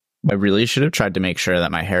I really should have tried to make sure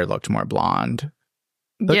that my hair looked more blonde.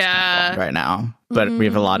 Looks Yeah. blonde right now, but we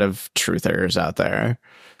have a lot of truthers out there.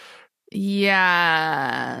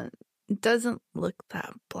 Yeah. It doesn't look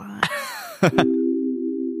that blonde.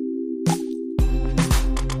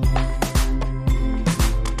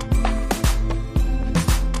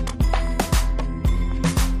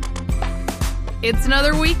 It's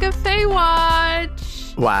another week of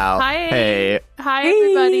Faywatch. Wow. Hi. Hey. Hi,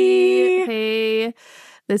 everybody. Hey.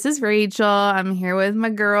 This is Rachel. I'm here with my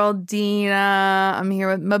girl, Dina. I'm here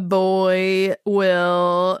with my boy,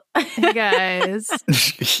 Will. Hey, guys.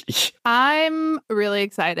 I'm really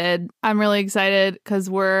excited. Because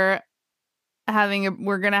we're going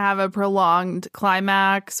to have a prolonged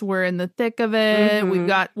climax. We're in the thick of it.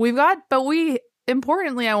 Mm-hmm.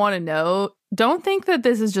 Importantly, I want to know, don't think that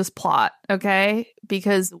this is just plot, okay?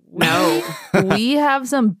 Because we have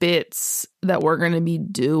some bits that we're going to be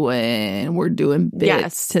doing. We're doing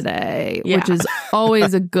bits today, which is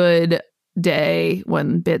always a good day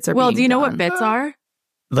when bits are being do you know done. what bits are?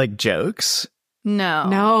 Like jokes?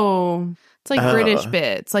 No. It's like British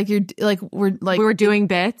bits. Like we're doing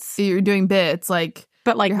bits. You're doing bits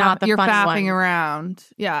but like not the you're fun fapping ones. Around.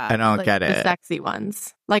 Yeah. I don't get The it. sexy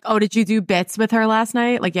ones. Like, oh, did you do bits with her last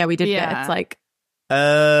night? Like, yeah, we did bits. Like,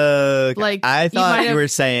 I thought you were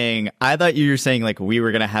saying like we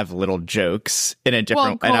were gonna have little jokes in a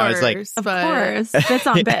different. Well, of course, and I was like, of course, bits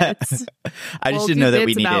on bits. I just didn't know that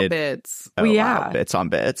we needed bits. Bits on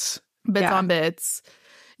bits. Bits on bits.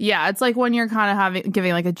 Yeah, it's like when you're kind of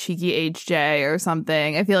giving like a cheeky HJ or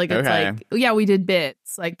something. I feel like it's like, we did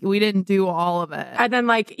bits. Like, we didn't do all of it. And then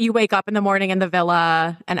like you wake up in the morning in the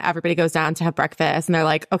villa and everybody goes down to have breakfast and they're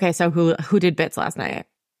like, okay, so who did bits last night?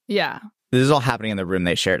 Yeah. This is all happening in the room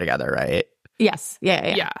they share together, right? Yes.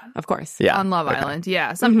 Yeah. Of course. Yeah. On Love Island.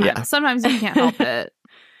 Yeah. Sometimes you can't help it.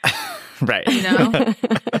 Right. You know?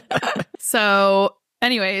 So,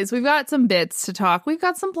 anyways, we've got some bits to talk. We've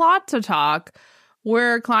got some plot to talk.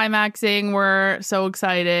 We're climaxing. We're so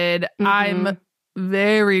excited. Mm-hmm. I'm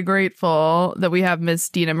very grateful that we have Miss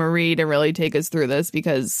Dina Marie to really take us through this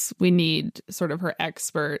because we need sort of her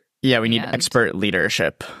expert. Yeah, we need expert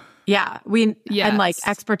leadership. Yeah, and like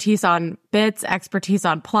expertise on bits, expertise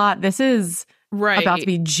on plot. This is about to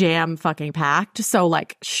be jam fucking packed. So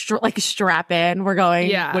like strap in. We're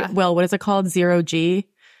going. Yeah. What is it called? 0G,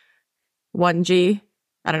 1G.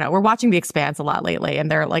 I don't know. We're watching The Expanse a lot lately,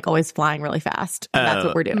 and they're like always flying really fast. And that's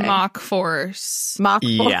what we're doing. Mach Force. Mach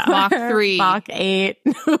 3. Mach 8.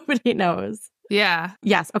 Nobody knows. Yeah.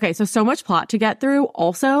 Yes. Okay. So much plot to get through.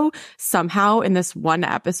 Also, somehow in this one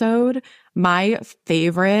episode, my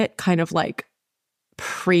favorite kind of like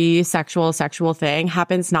pre-sexual sexual thing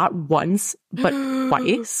happens not once, but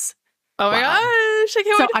twice. Oh my gosh. I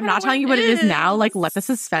can't wait I'm not telling you what it is now. Like, let the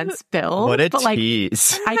suspense build. What a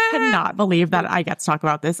tease. I cannot believe that I get to talk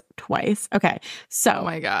about this twice. Okay. So, oh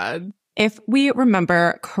my God. If we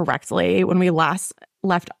remember correctly, when we last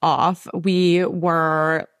left off, we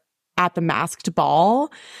were at the masked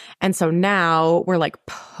ball. And so now we're like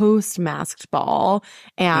post-masked ball,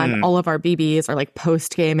 and all of our BBs are like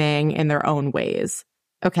post-gaming in their own ways.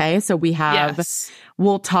 Okay, so we have,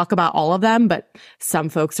 we'll talk about all of them, but some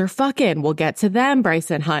folks are fucking. We'll get to them,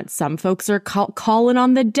 Bryson Hunt. Some folks are calling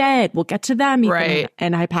on the dead. We'll get to them, Ethan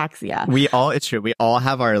and Hypaxia. It's true. We all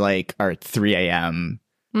have our 3 a.m.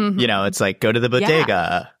 Mm-hmm. You know, it's like, go to the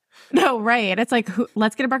bodega. Yeah. No, right. It's like,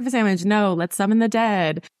 let's get a breakfast sandwich. No, let's summon the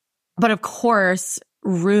dead. But of course,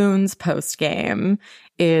 Rune's post-game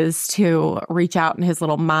is to reach out in his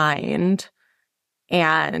little mind.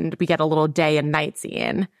 And we get a little day and night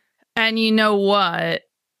scene. And you know what?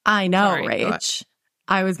 I know, Rach.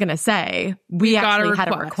 I was going to say, we actually had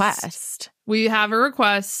a request. We have a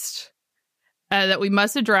request that we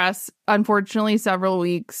must address. Unfortunately, several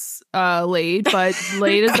weeks late, but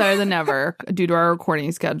late is better than never due to our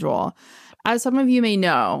recording schedule. As some of you may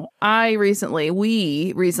know,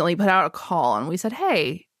 we recently put out a call and we said,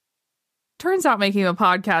 hey, turns out making a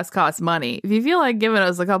podcast costs money. If you feel like giving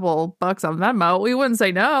us a couple bucks on Venmo, we wouldn't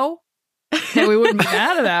say no. And we wouldn't be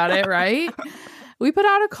mad about it, right? We put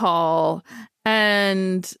out a call,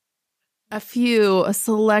 and a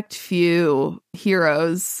select few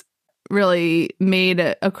heroes really made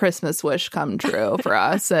a Christmas wish come true for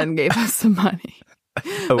us and gave us some money.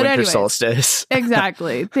 Winter solstice.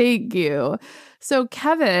 Exactly. Thank you. So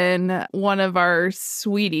Kevin, one of our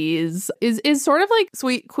sweeties, is sort of like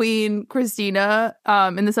Sweet Queen Christina,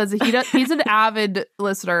 in the sense that he's an avid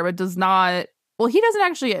listener, but does not. Well, he doesn't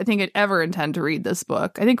actually, I think, ever intend to read this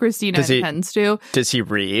book. I think Christina intends to. Does he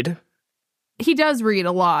read? he does read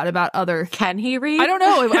a lot about other. Can he read? I don't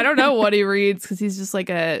know. I don't know what he reads because he's just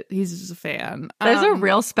a fan. There's a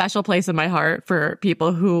real special place in my heart for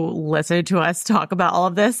people who listen to us talk about all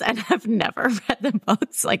of this and have never read the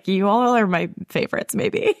books. Like, you all are my favorites,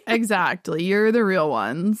 maybe. Exactly. You're the real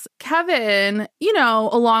ones. Kevin,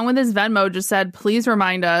 along with his Venmo, just said, please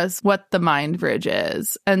remind us what the mind bridge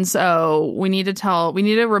is. And so we need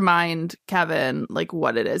to remind Kevin like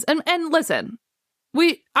what it is. And listen,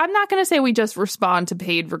 I'm not going to say we just respond to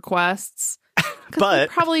paid requests. But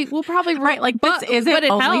we'll probably right, like, this isn't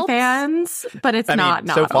OnlyFans, but it's not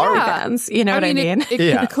so far, OnlyFans. You know what I mean?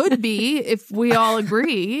 It could be if we all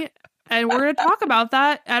agree. And we're going to talk about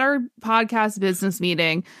that at our podcast business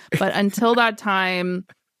meeting. But until that time,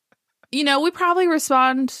 we probably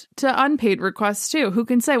respond to unpaid requests too. Who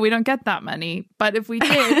can say we don't get that many? But if we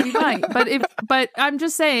did, we might. But I'm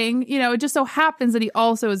just saying, it just so happens that he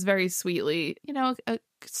also is very sweetly, a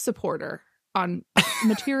supporter on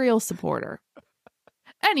material supporter.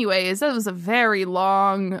 Anyways, that was a very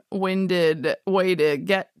long-winded way to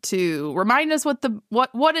get to remind us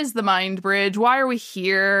what is the mind bridge? Why are we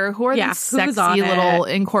here? Who are these sexy little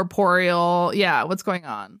incorporeal? Yeah, what's going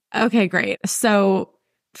on? Okay, great. So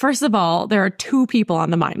first of all, there are two people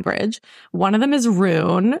on the mind bridge. One of them is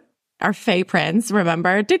Rune, our Fae prince.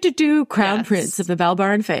 Remember, Crown Prince of the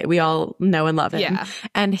Valbaran Fae. We all know and love him. Yeah.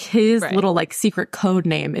 And his little like secret code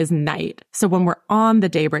name is Night. So when we're on the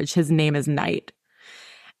day bridge, his name is Night.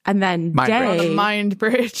 And then Day. We're on the mind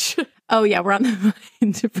bridge. Oh, yeah, we're on the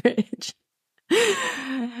mind bridge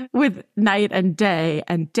with Night and Day.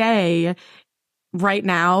 And Day, right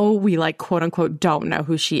now, we like quote unquote don't know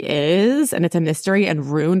who she is. And it's a mystery. And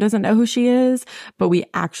Rune doesn't know who she is. But we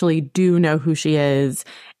actually do know who she is.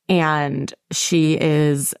 And she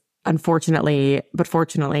is, unfortunately, but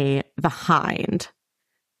fortunately, the Hind,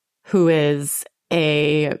 who is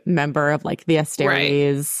a member of like the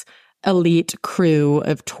Asteres elite crew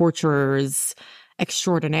of torturers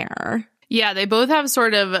extraordinaire. Yeah, they both have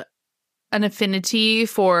sort of an affinity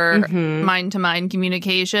for mind-to-mind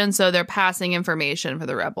communication, so they're passing information for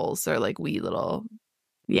the rebels. They're like wee little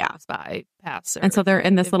spy passer. And so they're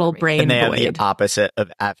in this little brain and they void. have the opposite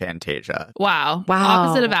of aphantasia. Wow.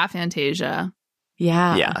 Opposite of aphantasia.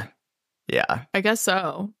 Yeah. I guess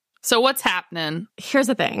so. So what's happening? Here's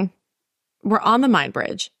the thing. We're on the mind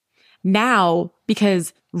bridge. Now,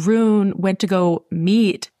 because Rune went to go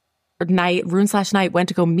meet Rune/Night went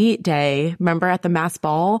to go meet Day, remember, at the mass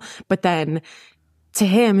ball? But then to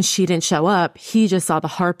him, she didn't show up. He just saw the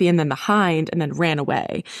harpy and then the hind and then ran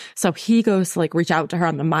away. So he goes to like reach out to her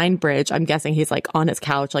on the mind bridge. I'm guessing he's like on his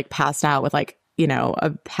couch, like passed out with like,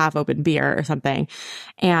 a half open beer or something.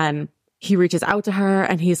 And he reaches out to her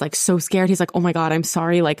and he's like so scared. He's like, oh my God, I'm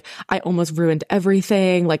sorry. Like, I almost ruined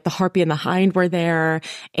everything. Like, the harpy and the hind were there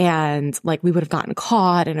and like we would have gotten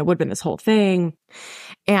caught and it would have been this whole thing.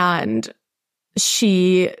 And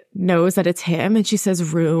she knows that it's him and she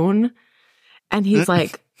says, Rune. And he's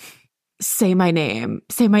like, say my name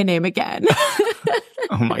again.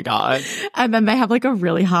 Oh my God. And then they have like a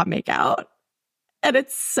really hot makeout and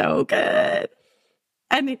it's so good.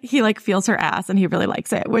 And he like feels her ass and he really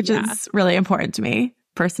likes it, which is really important to me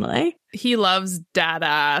personally. He loves dad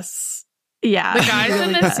ass. Yeah. The guys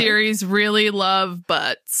in this series really love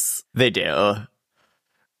butts. They do.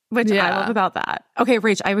 Which I love about that. Okay,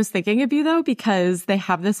 Rach, I was thinking of you though, because they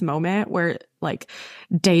have this moment where like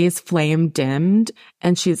Day's flame dimmed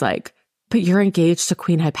and she's like, but you're engaged to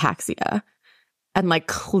Queen Hypaxia. And like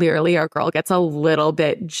clearly our girl gets a little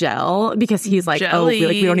bit gel because he's like, Jelly. oh,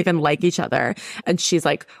 we don't even like each other. And she's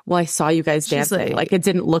like, well, I saw you guys dancing. Like, it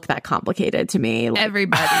didn't look that complicated to me. Like,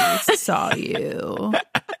 everybody saw you.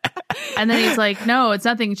 And then he's like, no, it's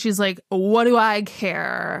nothing. She's like, what do I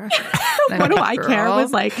care? What do I care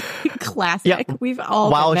was like classic. Yeah. We've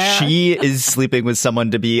all While been there. she is sleeping with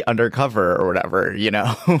someone to be undercover or whatever,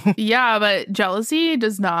 Yeah, but jealousy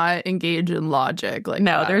does not engage in logic. Like,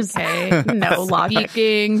 no, there's no logic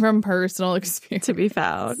speaking from personal experience to be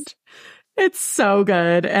found. It's so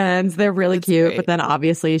good. And they're really cute. great. But then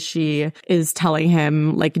obviously she is telling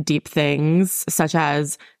him like deep things such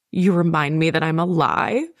as, you remind me that I'm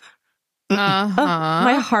alive.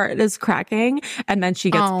 My heart is cracking. And then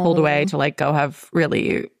she gets pulled away to like go have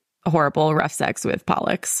really horrible, rough sex with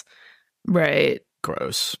Pollux. Right.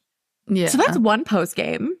 Gross. Yeah. So that's one post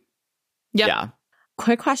game. Yep. Yeah.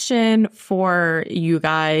 Quick question for you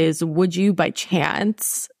guys. Would you by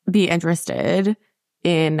chance be interested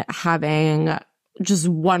in having just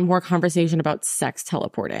one more conversation about sex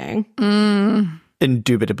teleporting?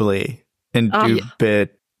 Indubitably.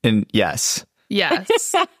 Yes.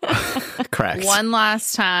 Yes. Correct. One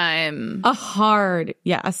last time. A hard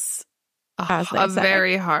yes. as they say.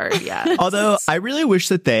 Very hard, yeah. Although I really wish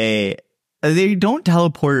that they don't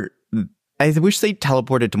teleport. I wish they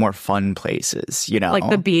teleported to more fun places, you know? Like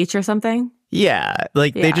the beach or something? Yeah,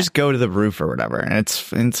 like they just go to the roof or whatever, and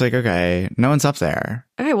it's like, okay, no one's up there.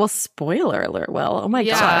 Okay, well, spoiler alert, Will. Oh my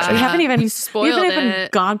Yeah. gosh. We haven't even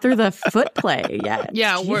Spoiled gone through the foot play yet.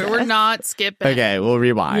 Yeah, we're not skipping. Okay, we'll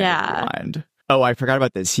rewind. Yeah. Rewind. Oh, I forgot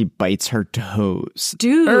about this. He bites her toes.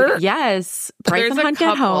 Dude, yes. Bryce There's and a Hunt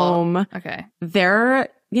get couple. home. Okay. They're,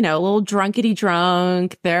 you know, a little drunkety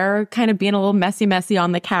drunk. They're kind of being a little messy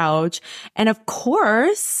on the couch. And of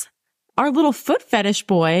course, our little foot fetish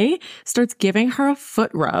boy starts giving her a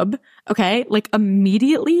foot rub. Okay. Like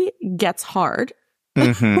immediately gets hard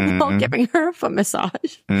while giving her a foot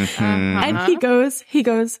massage. And he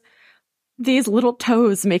goes, these little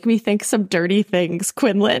toes make me think some dirty things,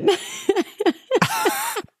 Quinlan.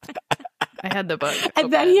 I had the book.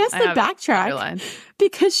 And then he has to backtrack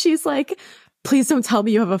because she's like, please don't tell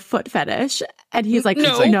me you have a foot fetish. And he's like,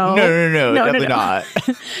 no, definitely not.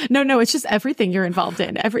 No, it's just everything you're involved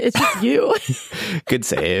in. It's just you. Good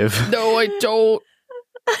save. No, I don't.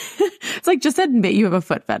 It's like, just admit you have a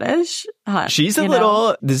foot fetish. She's a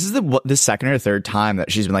little, this is the second or third time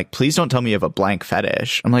that she's been like, please don't tell me you have a blank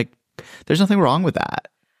fetish. I'm like, there's nothing wrong with that.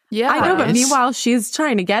 Yeah. I know, but meanwhile, she's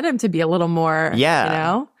trying to get him to be a little more, you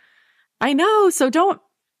know? I know, so don't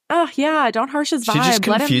harsh his vibe. She's just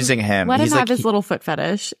confusing him. Let him He's have like, his little foot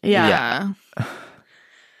fetish. Yeah.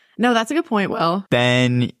 No, that's a good point, Will.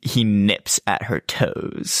 Then he nips at her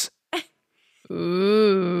toes.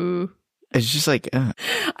 Ooh. It's just like,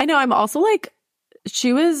 I know. I'm also like,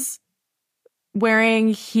 she was wearing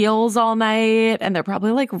heels all night and they're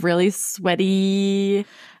probably like really sweaty.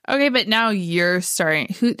 Okay, but now you're starting.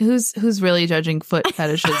 Who's really judging foot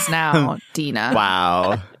fetishes now, Dina?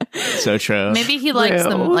 wow. So true. Maybe he likes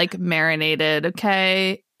them like marinated,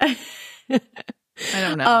 okay? I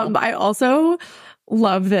don't know. I also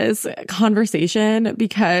love this conversation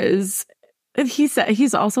because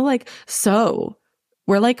he's also like, so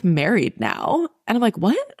we're like married now. And I'm like,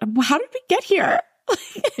 what? How did we get here?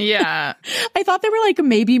 Yeah. I thought they were like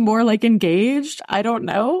maybe more like engaged. I don't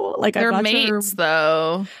know. Like they're I'm not mates sure.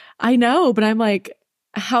 though. I know, but I'm like,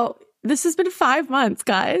 how this has been 5 months,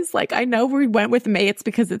 guys. Like I know we went with mates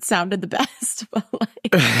because it sounded the best, but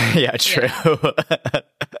like yeah, true.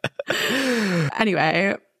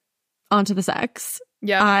 Anyway, on to the sex.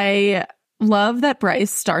 Yeah. I love that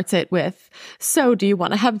Bryce starts it with, so do you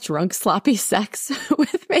want to have drunk sloppy sex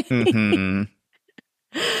with me?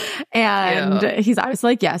 And he's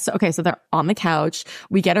obviously like, yes. Okay, so they're on the couch.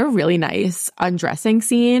 We get a really nice undressing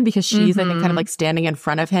scene because she's, I think, kind of like standing in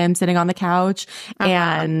front of him, sitting on the couch.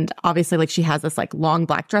 And obviously, like, she has this like long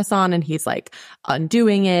black dress on and he's like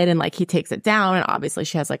undoing it and like he takes it down. And obviously,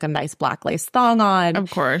 she has like a nice black lace thong on.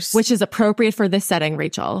 Of course. Which is appropriate for this setting,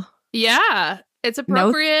 Rachel. Yeah. It's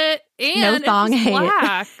appropriate and thong it's hate.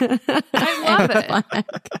 black. I love it.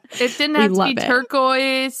 It didn't have to be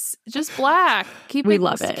turquoise, just black. Keep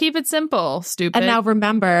it simple, stupid. And now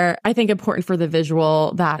remember, I think important for the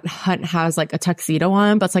visual that Hunt has like a tuxedo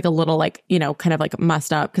on, but it's like a little like, you know, kind of like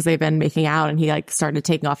mussed up because they've been making out and he like started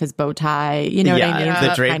taking off his bow tie. You know what I mean?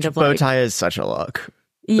 The draped kind of bow tie is such a look.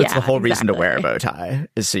 That's the whole reason to wear a bow tie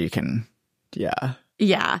is so you can,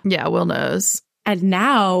 Yeah, Will knows. And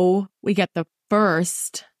now we get the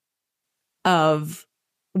first of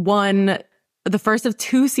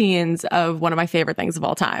two scenes of one of my favorite things of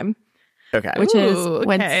all time. Okay. Which is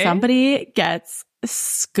when somebody gets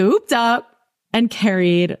scooped up and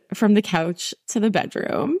carried from the couch to the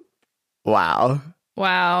bedroom. Wow.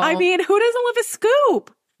 I mean, who doesn't love a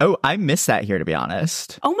scoop? Oh, I missed that here, to be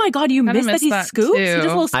honest. Oh my God, you missed that he scoops? He does a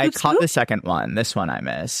little I scoop, caught the second one. This one I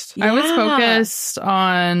missed. I was focused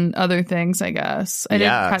on other things, I guess. I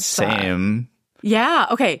didn't catch same. Yeah.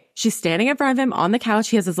 Okay. She's standing in front of him on the couch.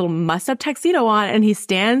 He has his little mussed up tuxedo on and he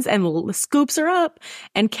stands and scoops her up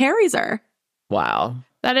and carries her. Wow.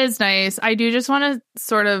 That is nice. I do just want to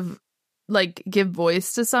sort of like give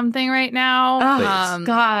voice to something right now. Oh,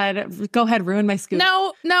 God. Go ahead. Ruin my scoop.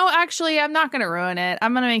 No, actually, I'm not going to ruin it.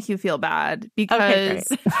 I'm going to make you feel bad because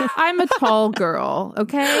I'm a tall girl.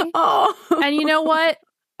 Okay. Oh. And you know what?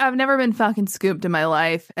 I've never been fucking scooped in my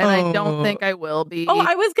life, and I don't think I will be. Oh,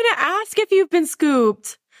 I was going to ask if you've been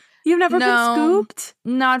scooped. You've never been scooped?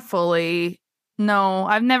 Not fully. No,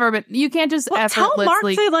 I've never been. You can't just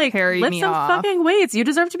effortlessly tell Mark to, carry lift me some off. Fucking weights. You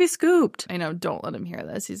deserve to be scooped. I know. Don't let him hear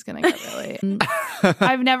this. He's going to get really...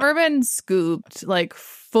 I've never been scooped, like,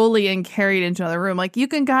 fully and carried into another room. Like, you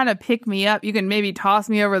can kind of pick me up. You can maybe toss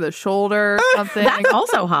me over the shoulder or something. That's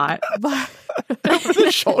also hot. Over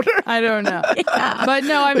the shoulder? I don't know. Yeah. But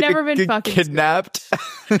no, I've never been fucking kidnapped.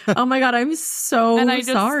 Oh my God, I'm so And I just,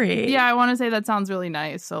 sorry. Yeah, I want to say that sounds really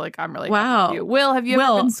nice. So like, I'm really Wow. happy with you. Will, have you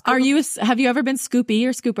ever been have you ever been Scoopy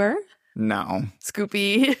or Scooper? No,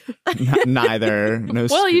 Scoopy? neither. No.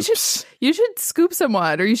 Well, scoops. you should scoop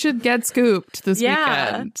someone, or you should get scooped this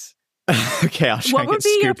Yeah. weekend. Okay, I'll try What and would get be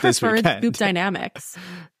your scooped this preferred weekend. scoop dynamics?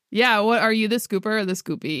 Yeah, what are you, the scooper or the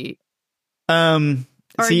scoopy?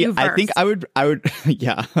 Or See, you I think versed? I would,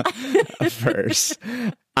 yeah, first.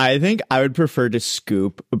 I think I would prefer to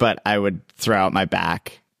scoop, but I would throw out my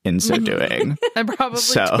back in so doing. And probably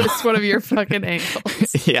So- twist one of your fucking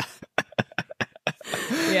ankles. Yeah.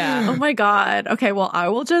 Yeah. Oh my God. Okay, well, I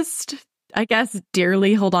will just, I guess,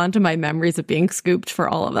 dearly hold on to my memories of being scooped for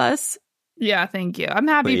all of us. Yeah, thank you. I'm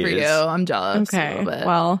happy for Please. you. I'm jealous. A Okay, little bit.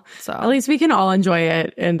 well, So at least we can all enjoy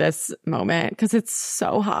it in this moment because it's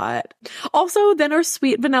so hot. Also, then our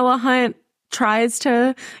sweet vanilla hunt tries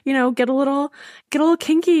to, get a little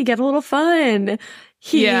kinky, get a little fun.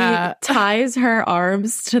 He Yeah. ties her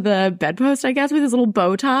arms to the bedpost, I guess, with his little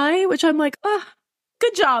bow tie, which I'm like, oh,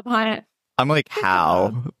 good job, Hunt. I'm like,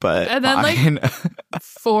 how? But And then, like, fine.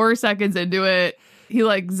 4 seconds into it, he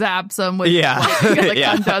like zaps him with Yeah. like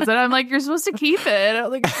Yeah. undoes it. I'm like, you're supposed to keep it. I don't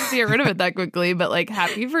think you should get rid of it that quickly, but like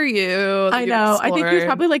happy for you. that I you know. I think he was explored.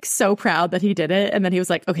 probably like so proud that he did it. And then he was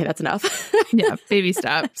like, okay, that's enough. Yeah, baby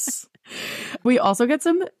steps. We also get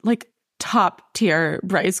some like top tier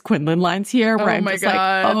Bryce Quinlan lines here where Oh I'm my just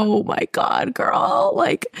God. like, oh my God, girl.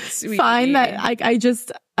 Like, Sweetie. fine that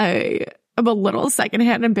I am a little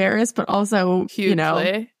secondhand embarrassed, but also,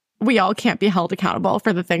 Hugely. we all can't be held accountable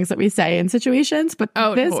for the things that we say in situations. But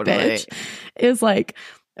Oh, this totally. bitch is like,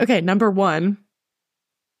 okay, number one,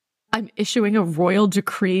 I'm issuing a royal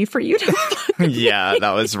decree for you to Yeah,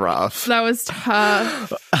 that was rough. That was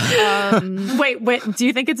tough. Wait, do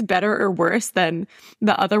you think it's better or worse than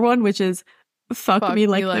the other one, which is fuck me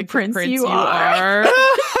like the prince you are?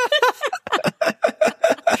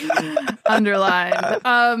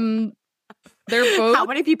 Underline. They're both. How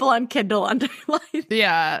many people on Kindle underline?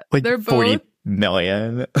 Yeah, Like they're 40 both.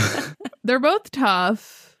 million. They're both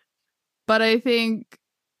tough, but I think,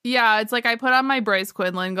 yeah, it's like I put on my Bryce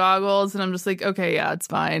Quinlan goggles, and I'm just like, okay, yeah, it's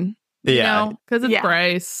fine. Yeah. Because it's Yeah.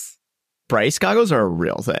 Bryce. Bryce goggles are a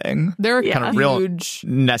real thing. They're Yeah. Kind of real huge.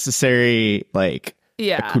 necessary, like,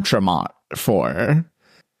 Yeah. accoutrement for.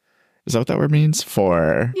 Is that what that word means?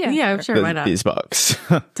 For Yeah, sure, why not? these books.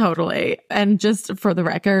 Totally. And just for the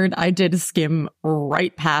record, I did skim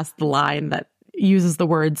right past the line that uses the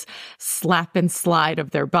words slap and slide of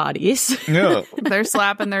their bodies. No, They're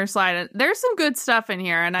slapping, they're sliding. There's some good stuff in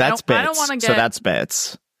here, and that's I don't bits. want to get. So that's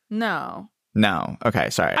bits. No. No. Okay,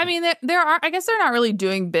 sorry. I mean, there are. I guess they're not really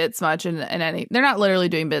doing bits much in any. They're not literally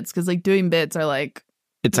doing bits because like doing bits are like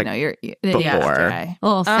it's like you're before. okay. A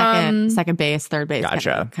little second base, third base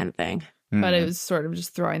Gotcha. kind of thing. But it was sort of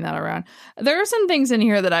just throwing that around. There are some things in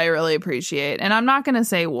here that I really appreciate, and I'm not going to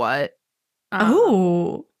say what.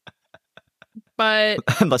 Oh, But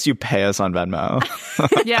unless you pay us on Venmo.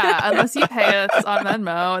 yeah, unless you pay us on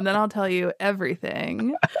Venmo, and then I'll tell you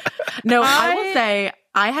everything. no, I will say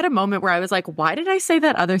I had a moment where I was like, why did I say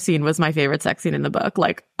that other scene was my favorite sex scene in the book?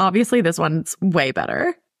 Like, obviously this one's way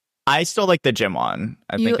better. I still like the gym one.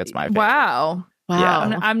 I think it's my favorite. Wow.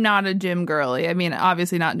 Wow. I'm not a gym girly. I mean,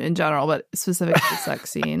 obviously not in general, but specific to the sex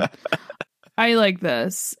scene. I like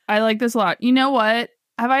this. I like this a lot. You know what?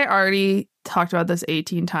 Have I already talked about this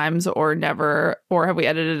 18 times or never, or have we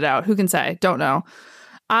edited it out? Who can say? Don't know.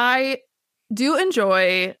 I do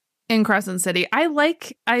enjoy in Crescent City. I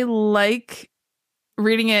like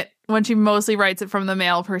reading it when she mostly writes it from the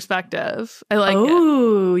male perspective. I like it.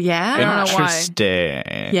 Oh, yeah. I don't know why.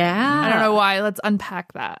 Interesting. Yeah. I don't know why. Let's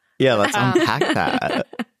unpack that. Yeah, let's unpack that.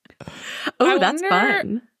 Oh, I that's wonder-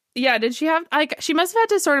 fun. Yeah, did she have she must have had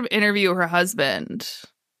to sort of interview her husband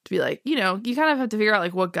to be like, you kind of have to figure out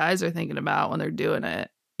like what guys are thinking about when they're doing it.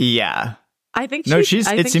 Yeah. I think No, I it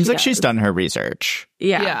think seems she like she's does. done her research.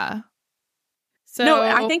 Yeah. So No,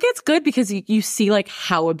 I think it's good because you see like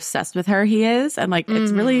how obsessed with her he is, and like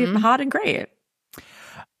it's really Mhm. hot and great.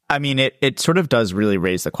 I mean, it sort of does really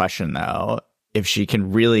raise the question, though, if she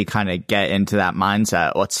can really kind of get into that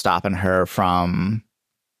mindset, what's stopping her from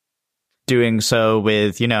doing so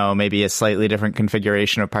with, maybe a slightly different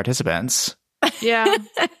configuration of participants? yeah.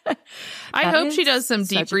 I That hope she is does some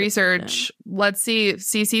such a deep good research. question. Let's see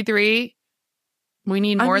CC3. We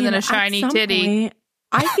need more I mean, than a at shiny some titty. point,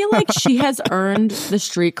 I feel like she has earned the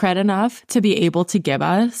street cred enough to be able to give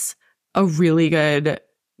us a really good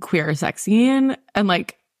queer sex scene, and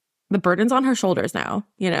like the burden's on her shoulders now,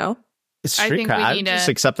 It's I street think cred. we I need just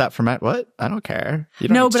to. accept that from it. What? I don't care. You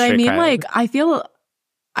don't No, need but I street mean, cred. like,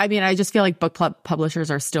 I just feel like book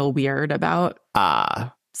publishers are still weird about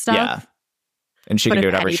stuff. Yeah. And she But can do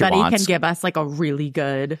if whatever she anybody wants. can give us like a really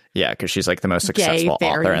good Yeah, because she's like the most gay successful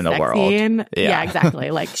fairy author in the sex world. scene. Yeah. Yeah, exactly.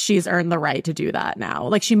 Like she's earned the right to do that now.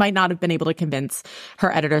 Like she might not have been able to convince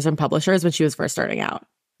her editors and publishers when she was first starting out.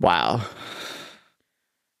 Wow.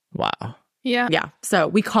 Yeah. Yeah. So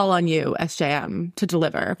we call on you, SJM, to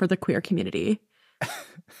deliver for the queer community.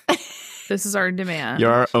 This is our demand.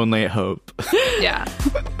 You're our only hope. Yeah.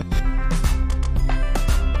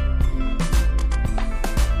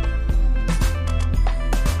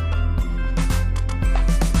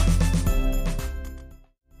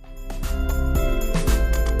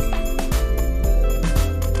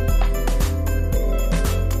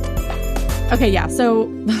 Okay, yeah.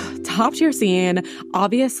 So top tier scene.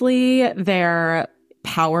 Obviously, their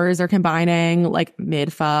powers are combining like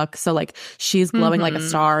mid fuck. So like she's glowing like a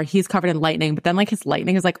star. He's covered in lightning, but then like his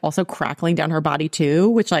lightning is like also crackling down her body too,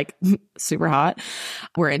 which like super hot.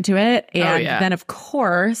 We're into it. And then of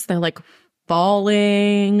course they're like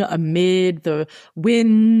falling amid the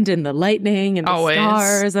wind and the lightning and the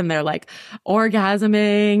stars, and they're like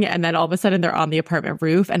orgasming. And then all of a sudden they're on the apartment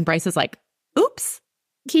roof, and Bryce is like, oops.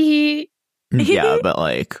 Yeah, but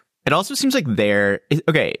like it also seems like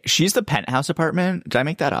okay, she's the penthouse apartment. Did I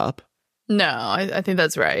make that up? No, I think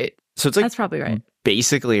that's right. So it's like That's probably right.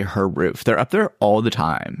 basically her roof. They're up there all the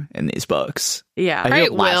time in these books. Yeah. I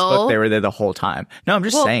think last book they were there the whole time. No, I'm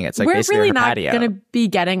just saying it's like we're basically really her not patio. going to be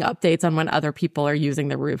getting updates on when other people are using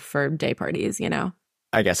the roof for day parties, you know?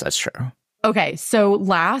 I guess that's true. Okay, so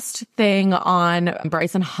last thing on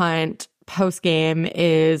Bryce and Hunt post game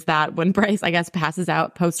is that when Bryce, I guess, passes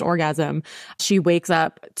out post orgasm, she wakes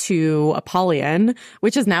up to Apollyon,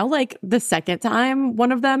 which is now like the second time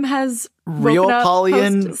one of them has Real woken up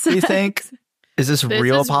Apollyon, post-sex. you think? Is this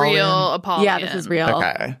real Apollyon? Real Apollyon. Yeah, this is real.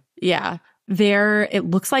 Okay. Yeah. It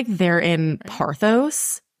looks like they're in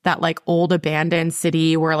Parthos, that like old abandoned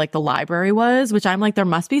city where like the library was, which I'm like, there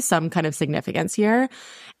must be some kind of significance here.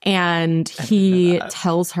 And he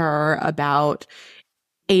tells her about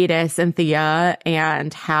Adis and Thea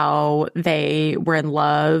and how they were in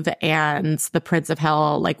love, and the Prince of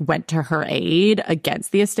Hell like went to her aid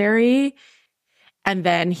against the Asteri. And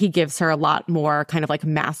then he gives her a lot more kind of like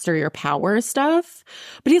master your power stuff.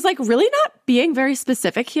 But he's like really not being very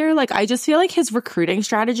specific here. Like I just feel like his recruiting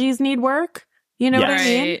strategies need work. You know what I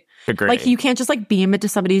mean? Agreed. Like you can't just like beam into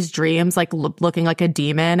somebody's dreams like looking like a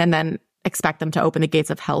demon and then expect them to open the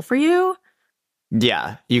gates of hell for you.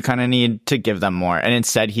 Yeah, you kind of need to give them more. And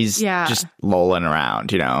instead, he's just lolling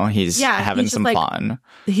around, you know? He's having some fun.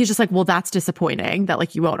 He's just like, well, that's disappointing that,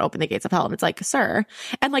 like, you won't open the gates of hell. And it's like, sir.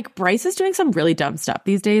 And, like, Bryce is doing some really dumb stuff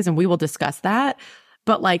these days, and we will discuss that.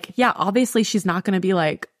 But, like, yeah, obviously she's not going to be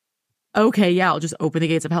like, okay, yeah, I'll just open the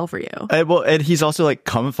gates of hell for you. And he's also like,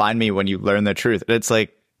 come find me when you learn the truth. And it's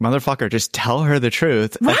like, motherfucker, just tell her the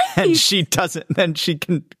truth. Right. And she doesn't, then she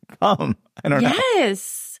can come. I don't know.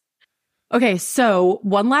 Yes. Okay, so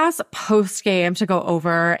one last post game to go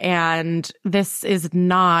over, and this is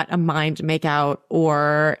not a mind makeout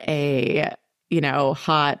or a,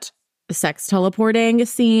 hot sex teleporting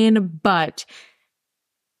scene, but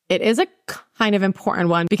it is a kind of important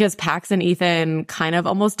one because Pax and Ethan kind of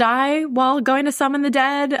almost die while going to summon the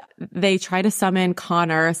dead. They try to summon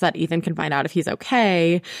Connor so that Ethan can find out if he's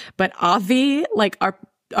okay, but Avi, like,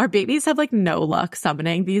 our babies have like no luck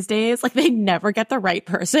summoning these days. Like they never get the right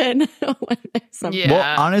person.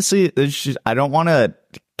 Well, honestly, I don't want to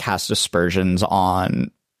cast aspersions on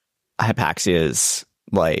Hypaxia's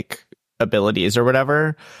like abilities or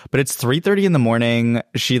whatever, but it's 3:30 in the morning.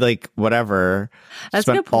 She like whatever That's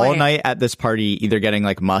spent a good point. all night at this party, either getting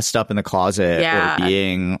like mussed up in the closet or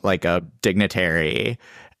being like a dignitary,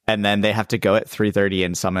 and then they have to go at 3:30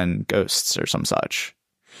 and summon ghosts or some such.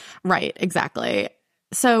 Right, exactly.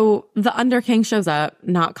 So the Underking shows up,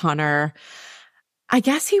 not Connor. I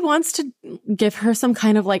guess he wants to give her some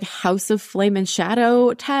kind of like House of Flame and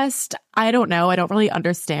Shadow test. I don't know. I don't really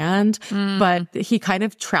understand. But he kind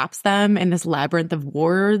of traps them in this labyrinth of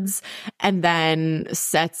wards and then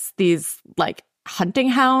sets these like hunting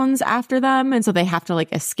hounds after them. And so they have to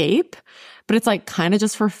like escape. But it's like kind of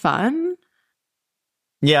just for fun.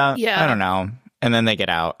 Yeah. I don't know. And then they get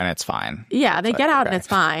out and it's fine. Yeah, they get out and it's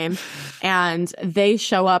fine. And they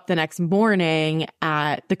show up the next morning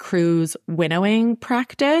at the crew's winnowing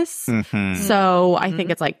practice. Mm-hmm. So I think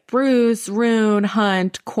it's like Bruce, Rune,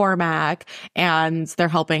 Hunt, Cormac, and they're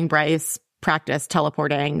helping Bryce practice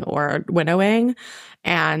teleporting or winnowing.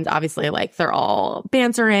 And obviously, like, they're all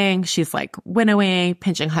bantering. She's like winnowing,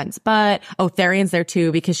 pinching Hunt's butt. Oh, Tharion's there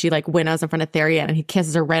too because she like winnows in front of Tharion and he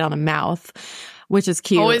kisses her right on the mouth, which is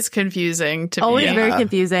cute. Always confusing to me. Always very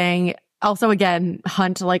confusing. Also, again,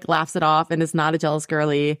 Hunt like laughs it off and is not a jealous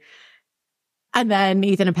girly. And then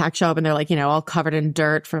Ethan and Pac show up and they're like, you know, all covered in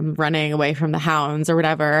dirt from running away from the hounds or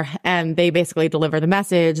whatever. And they basically deliver the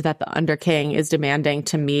message that the Underking is demanding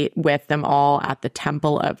to meet with them all at the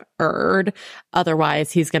Temple of Erd.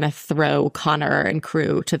 Otherwise, he's going to throw Connor and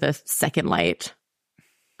crew to the Second Light,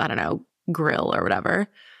 I don't know, grill or whatever.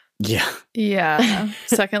 Yeah. Yeah.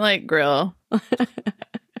 Second Light grill.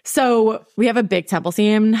 So we have a big temple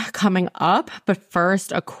scene coming up. But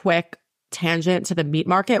first, a quick tangent to the meat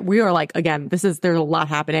market. We are like, again, there's a lot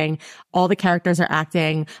happening. All the characters are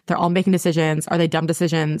acting. They're all making decisions. Are they dumb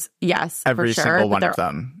decisions? Yes, every for sure, single one of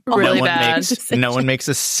them. Really No one makes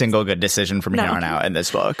a single good decision from here on out in this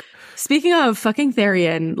book. Speaking of fucking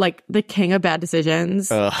Tharion, like the king of bad decisions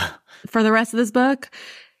for the rest of this book,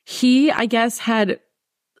 he, I guess, had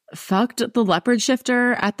fucked the leopard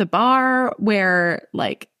shifter at the bar where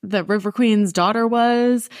like the River Queen's daughter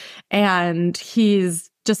was, and he's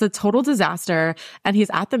just a total disaster. And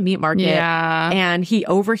he's at the meat market and he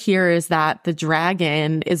overhears that the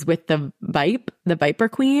dragon is with the Viper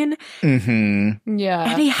Queen. Mm-hmm.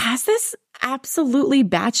 Yeah. And he has this absolutely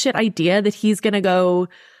batshit idea that he's gonna go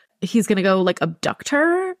like abduct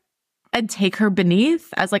her and take her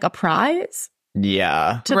beneath as like a prize.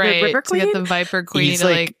 Yeah. To the River Queen. To get the Viper Queen to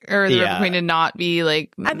River Queen to not be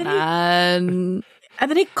like mad. And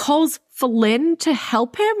then he calls Flynn to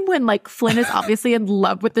help him when like Flynn is obviously in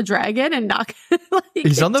love with the dragon and not like,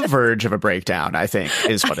 he's on the verge of a breakdown, I think,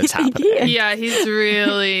 is what is happening. Yeah, he's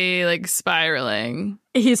really like spiraling.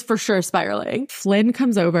 He's for sure spiraling. Flynn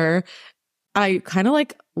comes over. I kind of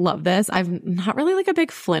like love this. I'm not really like a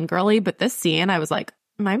big Flynn girly, but this scene I was like,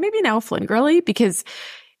 am I maybe now a Flynn girly? Because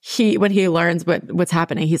when he learns what's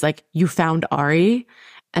happening, he's like, you found Ari?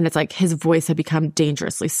 And it's like his voice had become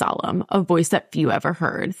dangerously solemn, a voice that few ever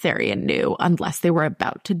heard, Tharion knew, unless they were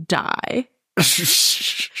about to die.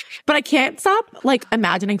 But I can't stop like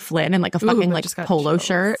imagining Flynn in like a fucking like polo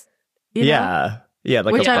shirt. You know? Yeah,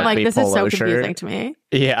 like which a I'm like, this is so shirt. confusing to me.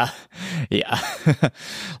 Yeah.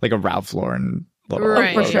 Like a Ralph Lauren little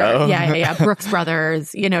Right. For sure. logo. Yeah. Brooks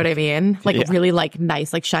Brothers, you know what I mean? Like really like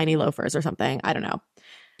nice, like shiny loafers or something. I don't know.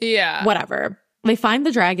 Yeah. Whatever. They find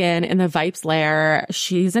the dragon in the Vipe's lair.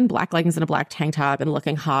 She's in black leggings and a black tank top and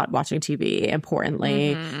looking hot watching TV,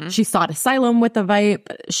 importantly. She sought asylum with the Vipe.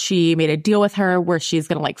 She made a deal with her where she's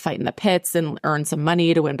going to like fight in the pits and earn some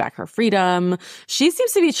money to win back her freedom. She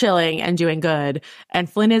seems to be chilling and doing good. And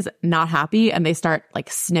Flynn is not happy and they start like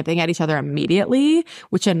snipping at each other immediately,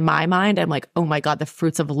 which in my mind, I'm like, oh my God, the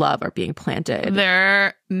fruits of love are being planted.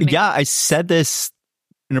 Yeah, I said this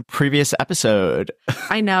in a previous episode.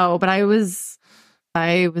 I know, but I was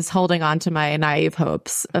holding on to my naive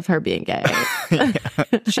hopes of her being gay.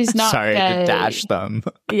 She's not sorry gay. to dash them.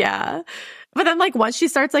 Yeah. But then like once she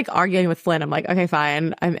starts like arguing with Flynn, I'm like, okay,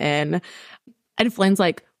 fine, I'm in. And Flynn's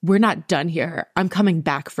like, we're not done here. I'm coming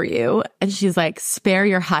back for you. And she's like, spare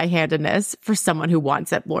your high-handedness for someone who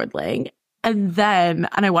wants it, lordling. And then,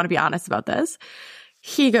 and I want to be honest about this,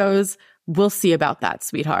 he goes, we'll see about that,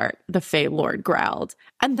 sweetheart, the Fey Lord growled.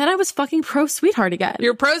 And then I was fucking pro-sweetheart again.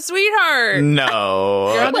 You're pro-sweetheart.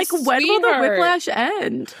 No. You're like, when will the whiplash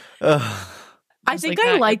end? I think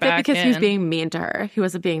I liked it because he was being mean to her. He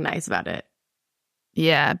wasn't being nice about it.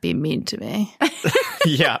 Yeah, be mean to me.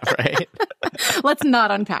 Yeah, right. Let's not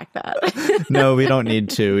unpack that. No, we don't need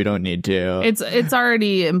to. It's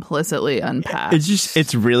already implicitly unpacked.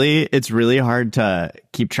 It's really hard to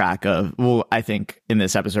keep track of. Well, I think in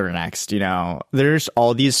this episode or next, you know, there's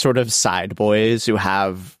all these sort of side boys who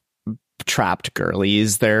have trapped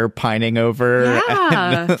girlies they're pining over.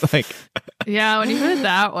 Yeah. And, like, yeah, when you put it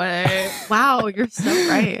that way. Wow, you're so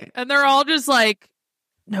right. And they're all just like,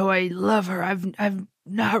 no, I love her. I've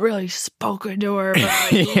not really spoken to her, but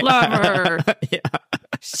I love her. Yeah.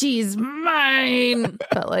 She's mine.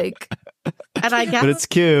 But like, and I guess, but it's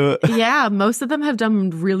cute. Yeah, most of them have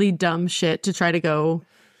done really dumb shit to try to go.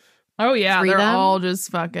 Oh yeah, free they're them. all just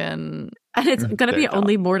fucking. And it's gonna be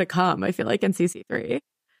only more to come, I feel like, in CC3.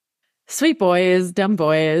 Sweet boys, dumb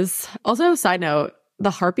boys. Also, side note,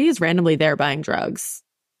 the Harpy is randomly there buying drugs.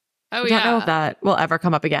 Oh I don't know if that will ever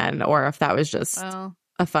come up again or if that was just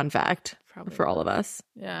a fun fact for all of us.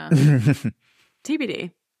 Yeah.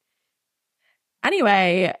 TBD.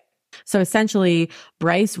 Anyway, so essentially,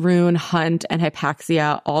 Bryce, Rune, Hunt, and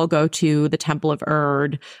Hypaxia all go to the Temple of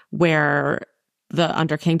Erd, where the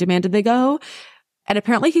Underking demanded they go. And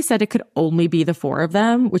apparently he said it could only be the 4 of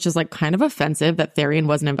them, which is like kind of offensive that Therian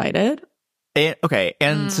wasn't invited.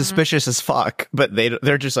 And suspicious as fuck, but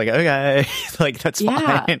they're just like, okay, like that's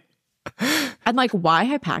fine. And like, why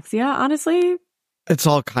Hypaxia, honestly? It's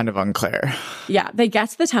all kind of unclear. Yeah, they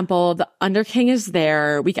get to the temple. The Underking is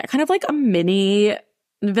there. We get kind of like a mini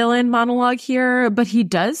villain monologue here, but he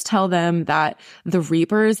does tell them that the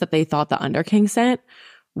Reapers that they thought the Underking sent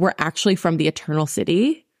were actually from the Eternal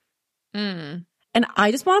City. And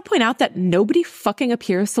I just want to point out that nobody fucking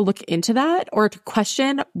appears to look into that or to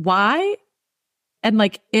question why and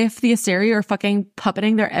like if the Asteri are fucking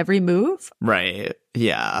puppeting their every move. Right.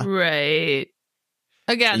 Yeah. Right.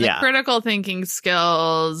 Again, the critical thinking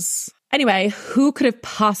skills. Anyway, who could have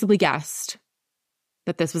possibly guessed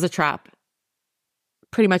that this was a trap?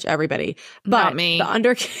 Pretty much everybody. But not me. The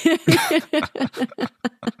Underking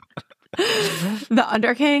the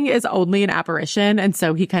Underking is only an apparition, and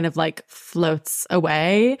so he kind of like floats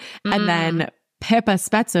away. And then Pippa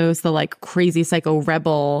Spetzos, the like crazy psycho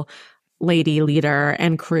rebel lady leader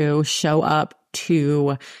and crew show up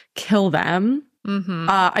to kill them.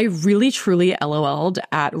 I really truly LOL'd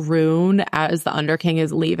at Rune as the Underking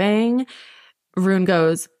is leaving. Rune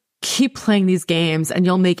goes, "Keep playing these games and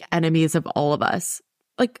you'll make enemies of all of us."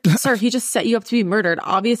 Like, sir, he just set you up to be murdered.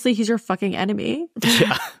 Obviously, he's your fucking enemy.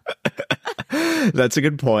 Yeah. That's a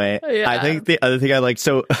good point. Yeah. I think the other thing I like,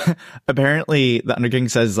 so apparently the Underking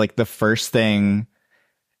says like the first thing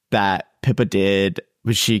that Pippa did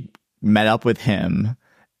was she met up with him.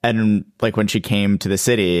 And like when she came to the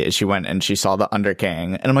city, she went and she saw the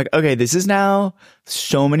Underking. And I'm like, okay, this is now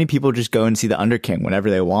so many people just go and see the Underking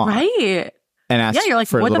whenever they want. Right. And ask you're like,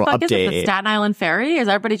 for what a the little fuck update. is it? The Staten Island Ferry? Is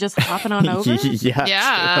everybody just hopping on over?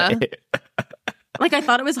 Yeah. Right. Like, I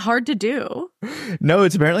thought it was hard to do. No,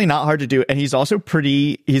 it's apparently not hard to do. And he's also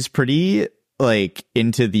pretty like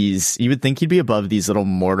into these, you would think he'd be above these little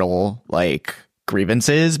mortal like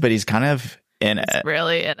grievances, but he's kind of in it. He's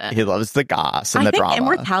really in it. He loves the goss and the drama. I think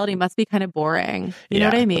immortality must be kind of boring. You know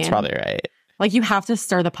what I mean? That's probably right. Like, you have to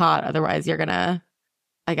stir the pot, otherwise you're gonna,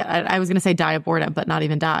 I was gonna say die of boredom, but not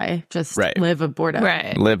even die. Just live of boredom.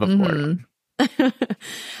 Right. Live of boredom.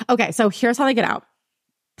 Okay, so here's how they get out.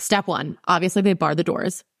 Step 1, obviously they bar the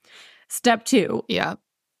doors. Step 2,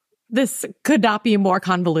 this could not be more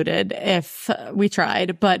convoluted if we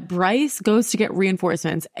tried, but Bryce goes to get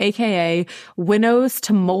reinforcements, aka winnows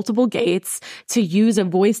to multiple gates to use a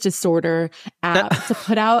voice distorter app to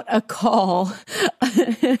put out a call to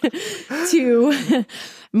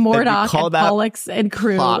Mordok and Pollux and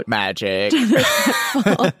crew. Plot magic.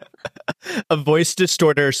 A voice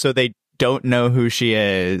distorter so they don't know who she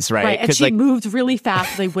is, right? And she moved really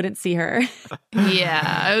fast so they wouldn't see her.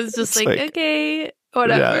 Yeah, I was just like, okay,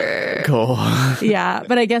 whatever. Yeah, cool. Yeah,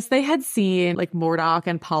 but I guess they had seen like Mordok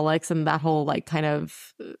and Pollux and that whole like kind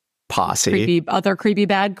of posse, other creepy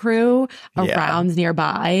bad crew around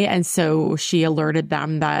nearby. And so she alerted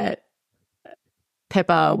them that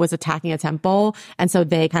Pippa was attacking a temple. And so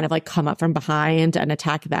they kind of like come up from behind and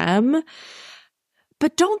attack them.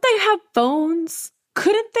 But don't they have phones?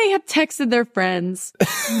 Couldn't they have texted their friends?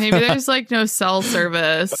 Maybe there's like no cell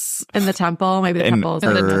service in the temple. Maybe the temple is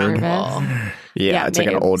in the service. Yeah, it's like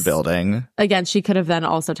an old building. Again, she could have then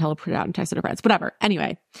also teleported out and texted her friends. Whatever.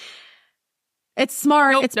 Anyway, it's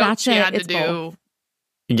smart. It's batshit. It's bold.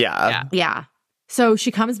 Yeah. So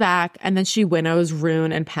she comes back and then she winnows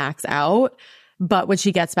Rune and Pax out. But when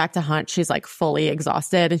she gets back to Hunt, she's like fully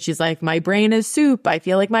exhausted and she's like, my brain is soup. I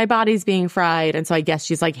feel like my body's being fried. And so I guess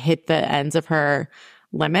she's like hit the ends of her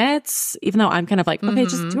limits, even though I'm kind of like, okay,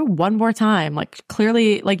 just do it one more time. Like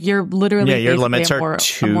clearly, like you're literally, your limits are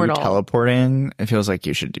too immortal. Teleporting. It feels like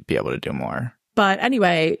you should be able to do more. But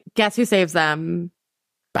anyway, guess who saves them?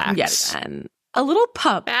 Pax. Yet again. A little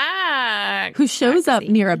pup Pax. Who shows up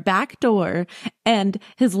near a back door and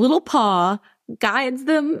his little paw guides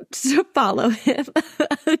them to follow him.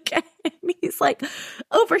 Okay. And he's like,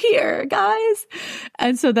 over here, guys.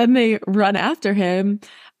 And so then they run after him.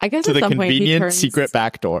 I guess to at the some point convenient he turns... secret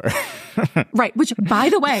back door. Right. Which, by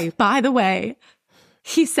the way,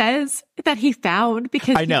 he says that he found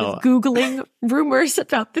because he was Googling rumors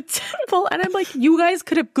about the temple. And I'm like, you guys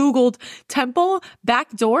could have Googled temple back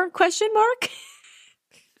door ?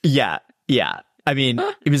 Yeah. I mean,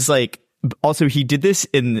 it was like, also he did this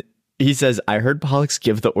he says, I heard Pollux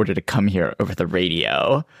give the order to come here over the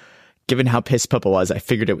radio. Given how pissed Pippa was, I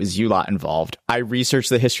figured it was you lot involved. I researched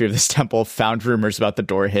the history of this temple, found rumors about the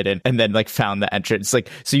door hidden, and then like found the entrance. Like,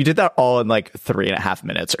 so you did that all in like 3.5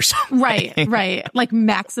 minutes or something. Right. Like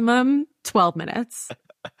maximum 12 minutes.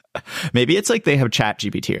 Maybe it's like they have Chat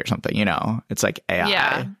GPT or something, you know? It's like AI.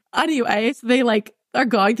 Yeah. Anyway, so they like are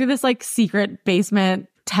going through this like secret basement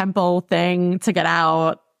temple thing to get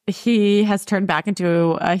out. He has turned back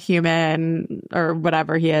into a human or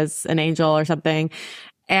whatever he is, an angel or something.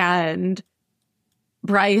 And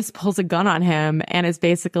Bryce pulls a gun on him and is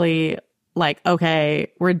basically like,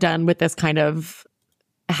 okay, we're done with this kind of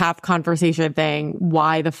half conversation thing.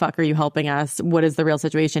 Why the fuck are you helping us? What is the real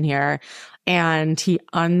situation here? And he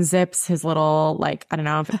unzips his little, like, I don't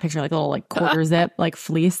know, if I picture like a little like quarter zip, like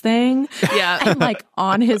fleece thing. Yeah. And like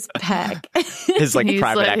on his peg. His like He's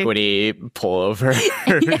private like- equity pullover.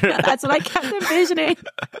 Yeah, that's what I kept envisioning.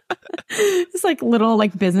 It's like little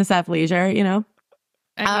like business athleisure, you know?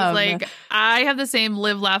 And he's like, I have the same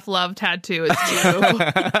live, laugh, love tattoo as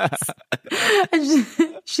you.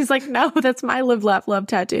 And she's like, no, that's my live, laugh, love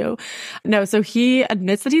tattoo. No, so he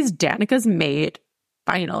admits that he's Danica's mate,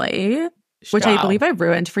 finally, which I Wow. believe I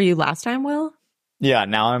ruined for you last time, Will. Yeah,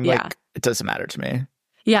 now I'm Yeah. like, it doesn't matter to me.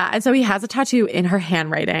 Yeah, and so he has a tattoo in her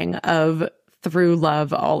handwriting of through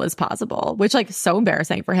love, all is possible, which like so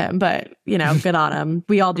embarrassing for him, but you know, good on him.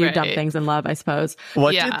 We all do dumb Right. things in love, I suppose.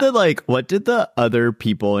 What Yeah. did the other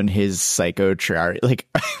people in his psycho triad, like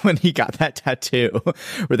when he got that tattoo,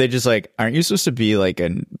 were they just like, aren't you supposed to be like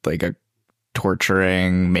a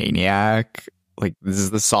torturing maniac? Like, this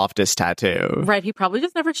is the softest tattoo. Right, he probably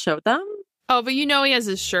just never showed them. Oh, but you know he has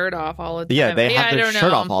his shirt off all the time. Yeah, they have I their don't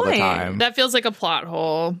shirt know. off all the Right. time. That feels like a plot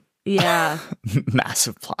hole. Yeah.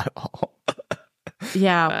 Massive plot hole.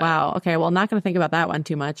 Yeah, But- wow. Okay, well, not going to think about that one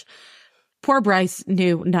too much. Poor Bryce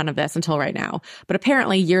knew none of this until right now. But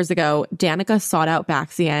apparently, years ago, Danica sought out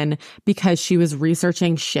Baxian because she was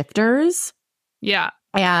researching shifters Yeah.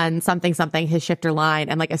 and something, his shifter line.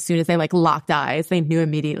 And like, as soon as they like locked eyes, they knew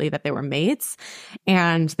immediately that they were mates.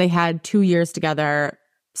 And they had 2 years together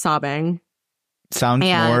sobbing. Sounds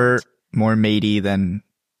And- more matey than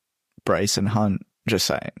Bryce and Hunt. Just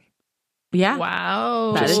saying. Yeah,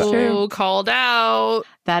 Wow. That is true. Called out.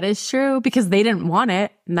 that is true because they didn't want it.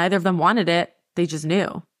 Neither of them wanted it. They just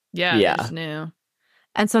knew. Yeah. Yeah. I just knew.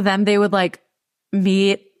 And so then they would like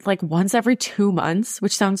meet like once every 2 months,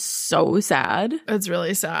 which sounds so sad. It's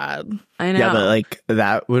really sad. I know. Yeah, but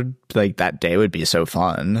like that day would be so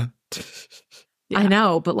fun. I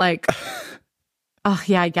know, but like, oh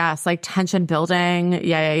yeah, I guess like tension building.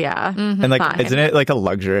 Yeah. Mhm. And like, Fine. isn't it like a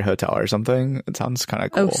luxury hotel or something? It sounds kind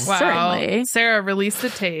of cool. Oh, Wow. Certainly. Sarah, release the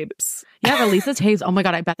tapes. Yeah, release the tapes. Oh my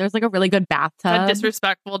God, I bet there's like a really good That bathtub.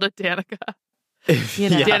 disrespectful to Danica. You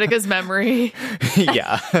know. yeah. Danica's memory.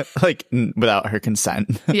 Yeah, like without her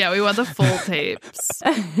consent. Yeah, we want the full tapes.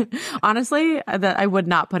 Honestly, that I would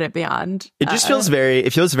not put it beyond. It just feels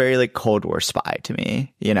very like Cold War spy to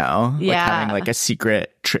me, you know? Like Yeah. having like a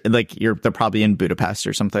secret, like they're probably in Budapest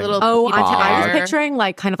or something. Little- Oh, I was Far. picturing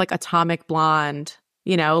like kind of like Atomic Blonde,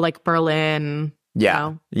 you know, like Berlin. yeah.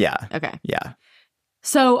 know? Yeah. Okay. Yeah.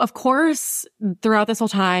 So, of course, throughout this whole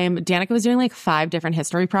time, Danica was doing like 5 different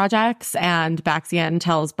history projects, and Baxian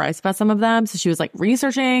tells Bryce about some of them. So she was like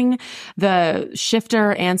researching the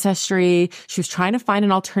shifter ancestry. She was trying to find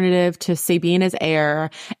an alternative to Sabine as heir.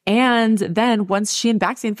 And then once she and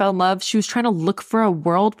Baxian fell in love, she was trying to look for a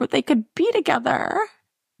world where they could be together.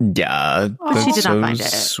 Yeah. But she That's did not so find it.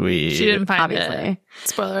 Sweet. She didn't find Obviously. it.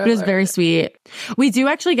 Spoiler It was alert. very sweet. We do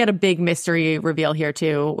actually get a big mystery reveal here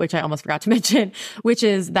too, which I almost forgot to mention, which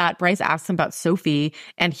is that Bryce asks him about Sophie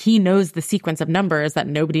and he knows the sequence of numbers that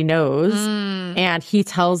nobody knows. And he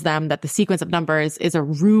tells them that the sequence of numbers is a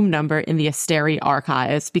room number in the Asteri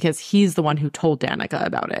archives because he's the one who told Danica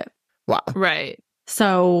about it. Wow. Right.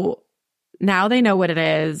 So now they know what it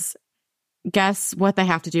is. Guess what they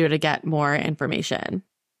have to do to get more information?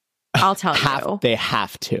 I'll tell you. They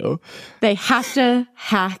have to. They have to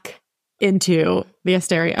hack into the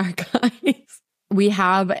Asteri archives. We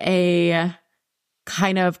have a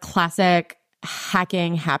kind of classic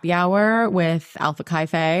hacking happy hour with Alpha Chi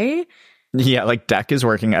Phi. Yeah, like Deck is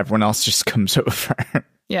working, everyone else just comes over.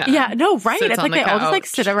 Yeah. Yeah, no, right. Sits It's on like the they all just like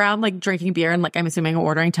couch. sit around like drinking beer and like I'm assuming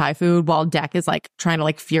ordering Thai food while Deck is like trying to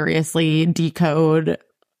like furiously decode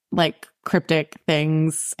like cryptic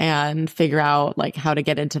things and figure out like how to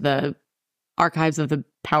get into the archives of the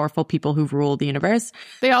powerful people who rule the universe.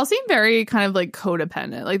 They all seem very kind of like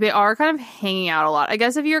codependent. Like they are kind of hanging out a lot. I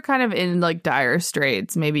guess if you're kind of in like dire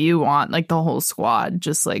straits, maybe you want like the whole squad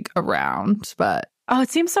just like around. But Oh, it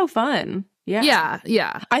seems so fun. Yeah.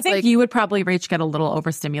 yeah. I think Like, you would probably reach get a little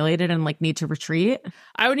overstimulated and like need to retreat.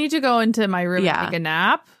 I would need to go into my room Yeah. and take a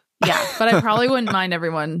nap. Yeah. But I probably wouldn't mind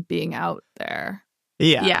everyone being out there.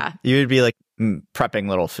 Yeah. Yeah. You would be like prepping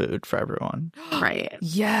little food for everyone. Right.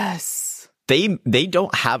 Yes. They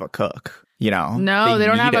don't have a cook, you know? No, they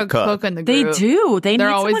don't need have a cook in the They group. do. They They're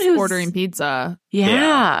need always someone who's ordering pizza.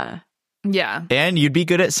 Yeah. Yeah. And you'd be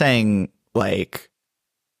good at saying, like,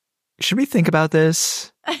 should we think about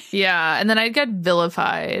this? Yeah. And then I'd get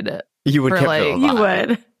vilified You would For, get like, vilified.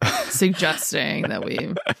 You would. suggesting that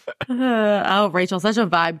we. Oh, Rachel, such a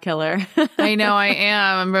vibe killer. I know I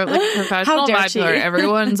am. I'm like professional How dare vibe killer. she?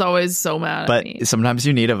 Everyone's always so mad But at me. sometimes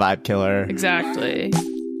you need a vibe killer. Exactly.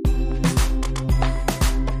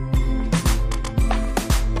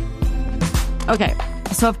 Okay.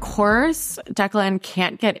 So, of course, Declan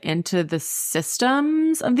can't get into the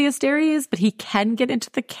systems of the Asteries, but he can get into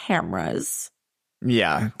the cameras,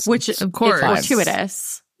 Yeah. which Of course. is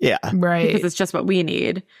fortuitous Yeah. Right. because it's just what we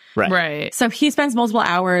need. Right. Right. So he spends multiple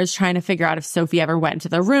hours trying to figure out if Sophie ever went into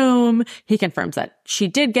the room. He confirms that she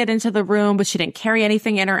did get into the room, but she didn't carry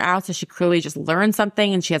anything in or out. So she clearly just learned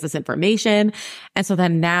something and she has this information. And so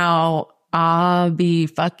then now, obviously,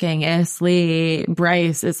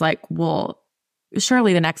 Bryce is like, well,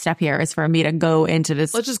 surely the next step here is for me to go into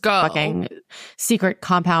this Let's just go. fucking secret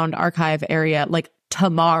compound archive area like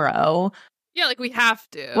tomorrow Yeah, like we have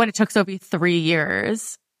to. when it took Sophie 3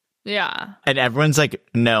 years. Yeah. And everyone's like,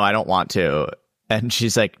 no, I don't want to. And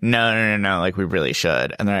she's like, no, like, we really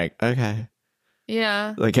should. And they're like, okay.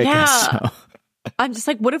 Yeah. Like, I guess Yeah. so. I'm just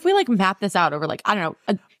like, what if we like map this out over like, I don't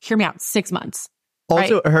know, hear me out, 6 months.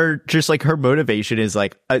 Also, her motivation is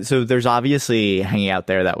like, so there's obviously hanging out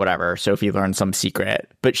there that whatever, Sophie learned some secret,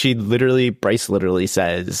 but Bryce literally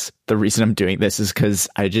says, the reason I'm doing this is because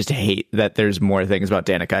I just hate that there's more things about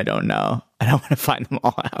Danica I don't know. I don't want to find them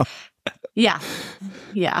all out. Yeah.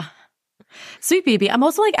 Yeah. Sweet baby. I'm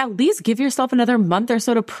also like, at least give yourself another month or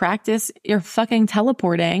so to practice your fucking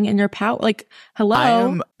teleporting and your power. Like, hello. I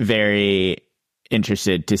am very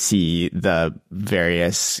interested to see the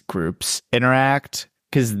various groups interact,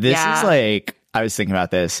 because this is like, I was thinking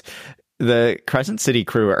about this. The Crescent City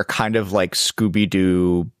crew are kind of like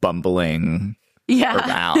Scooby-Doo bumbling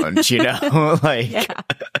around, you know? Like, Yeah.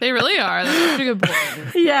 They really are. That's such a good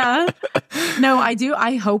point. Yeah. No, I do.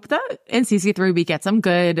 I hope that in CC3 we get some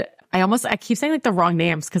good. I keep saying like the wrong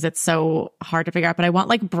names because it's so hard to figure out, but I want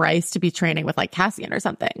like Bryce to be training with like Cassian or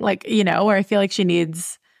something, like, you know, where I feel like she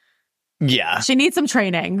needs some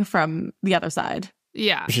training from the other side.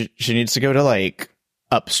 Yeah. she needs to go to like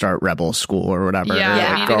upstart rebel school or whatever. Yeah. or, They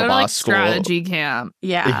like, need to girl go to like boss school. strategy camp.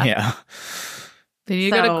 Yeah. Yeah. They need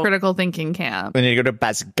to go to So- critical thinking camp. They need to go to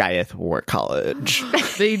Basgayath War College.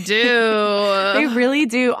 They do. They really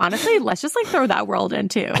do. Honestly, let's just like throw that world in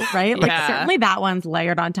too, right? Like Yeah. certainly that one's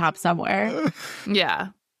layered on top somewhere. Yeah.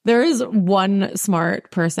 There is one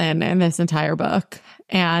smart person in this entire book,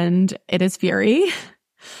 and it is Fury.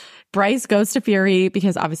 Bryce goes to Fury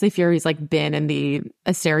because obviously Fury's like been in the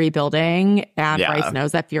Asteri building, and Yeah. Bryce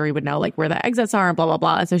knows that Fury would know like where the exits are and blah, blah,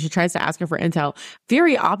 blah. And so she tries to ask her for intel.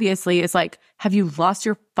 Fury obviously is like, have you lost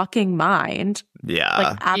your fucking mind? Yeah.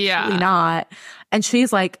 Like, absolutely Yeah. not. And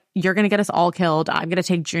she's like, you're going to get us all killed. I'm going to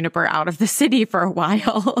take Juniper out of the city for a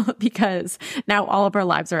while because now all of our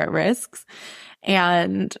lives are at risk.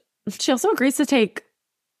 And she also agrees to take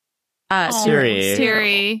Siri.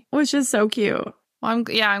 Siri. which is so cute. Well,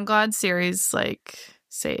 I'm glad Siri's like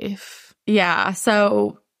safe. Yeah.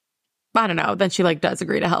 So I don't know. Then she like does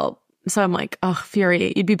agree to help. So I'm like, oh,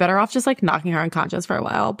 Fury, you'd be better off just like knocking her unconscious for a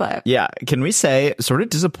while. But Yeah. Can we say, sort of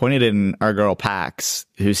disappointed in our girl Pax,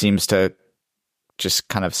 who seems to just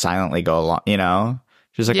kind of silently go along, you know?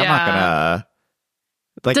 She's like, I'm not gonna.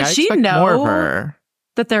 Like, Does I she expect more of know? her.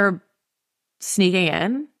 that they're sneaking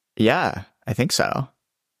in. Yeah, I think so.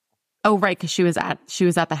 Oh, right. Because she was at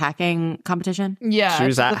the hacking competition. Yeah. She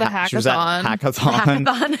was at the hackathon. She was at hackathon.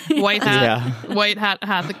 Hackathon. White hat. Yeah. White hat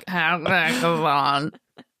had the hackathon.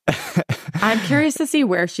 I'm curious to see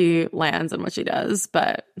where she lands and what she does,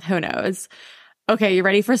 but who knows? Okay, you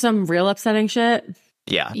ready for some real upsetting shit?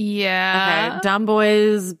 Yeah. Yeah. Okay, dumb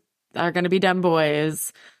boys are going to be dumb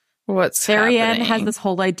boys. What's Fairy Ann happening? has this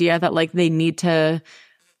whole idea that like they need to,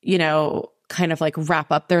 you know, kind of like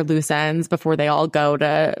wrap up their loose ends before they all go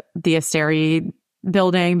to the Asteri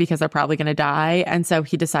building because they're probably going to die. And so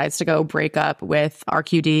he decides to go break up with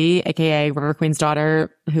RQD, aka River Queen's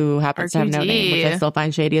daughter, who happens to have no name, which I still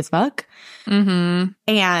find shady as fuck. Mm-hmm.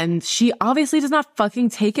 And she obviously does not fucking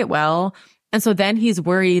take it well. And so then he's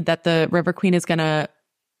worried that the River Queen is going to,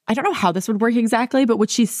 I don't know how this would work exactly, but would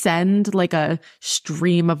she send like a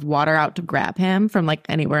stream of water out to grab him from like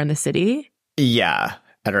anywhere in the city? Yeah.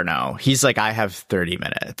 I don't know. He's like, I have 30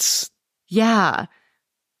 minutes. Yeah.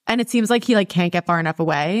 And it seems like he like can't get far enough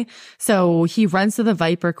away. So he runs to the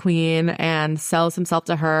Viper Queen and sells himself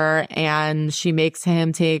to her, and she makes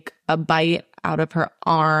him take a bite out of her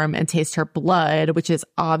arm and taste her blood, which is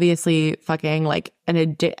obviously fucking like an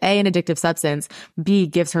addictive substance. B,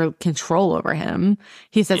 gives her control over him.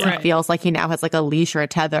 He says he feels like he now has like a leash or a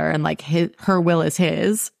tether and like her will is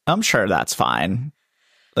his. I'm sure that's fine.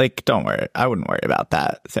 Like, don't worry. I wouldn't worry about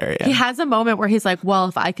that, Therian. He has a moment where he's like, well,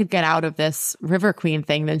 if I could get out of this River Queen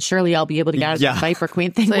thing, then surely I'll be able to get out of this Viper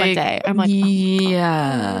Queen thing one day. I'm like,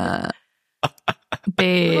 yeah.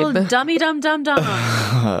 Babe. Little dummy dum dum dum.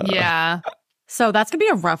 Yeah. So that's going to be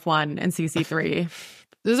a rough one in CC3.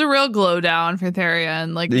 There's a real glow down for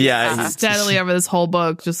Therian. Like, steadily over this whole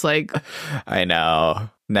book, just like. I know.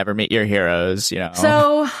 Never meet your heroes, you know.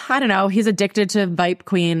 So, I don't know. He's addicted to Vipe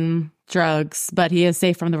Queen drugs, but he is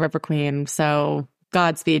safe from the River Queen. So,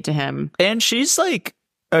 Godspeed to him. And she's like,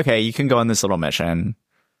 okay, you can go on this little mission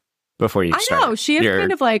before you start. I know. She is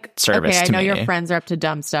kind of like, okay, I know me. your friends are up to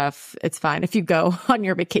dumb stuff. It's fine if you go on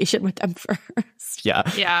your vacation with them first. Yeah.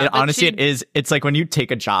 Yeah. Honestly, it's like when you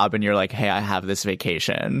take a job and you're like, hey, I have this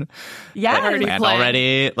vacation. Yeah.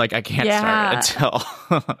 Already. Like, I can't start until.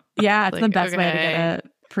 Yeah. It's like, the best way to get a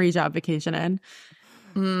pre-job vacation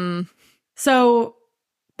in. So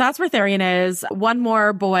that's where Therian is. One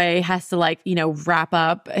more boy has to like, you know, wrap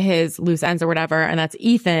up his loose ends or whatever. And that's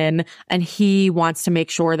Ethan. And he wants to make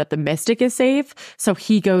sure that the Mystic is safe. So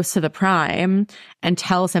he goes to the Prime and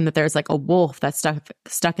tells him that there's like a wolf that's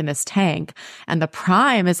stuck in this tank. And the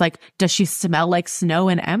Prime is like, does she smell like snow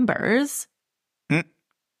and embers?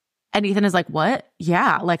 And Ethan is like, what?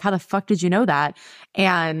 Yeah. Like, how the fuck did you know that?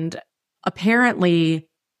 And apparently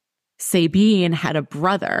Sabine had a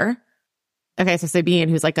brother. Okay, so Sabine,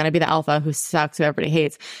 who's like going to be the alpha, who sucks, who everybody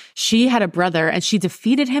hates, she had a brother and she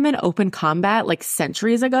defeated him in open combat like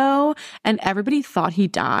centuries ago. And everybody thought he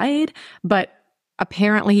died, but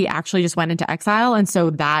apparently he actually just went into exile. And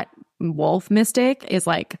so that wolf mystic is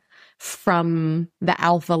like from the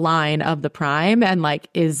alpha line of the Prime and like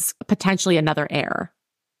is potentially another heir.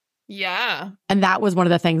 Yeah. And that was one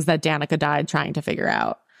of the things that Danica died trying to figure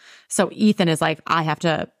out. So Ethan is like, I have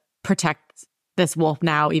to protect this wolf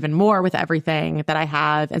now even more with everything that I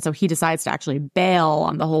have. And so he decides to actually bail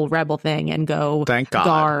on the whole rebel thing and go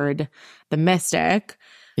guard the Mystic.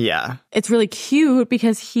 Yeah. It's really cute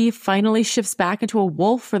because he finally shifts back into a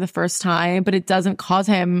wolf for the first time, but it doesn't cause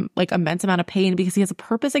him like immense amount of pain because he has a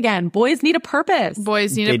purpose again. Boys need a purpose.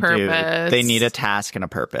 Boys need a purpose. They need a task and a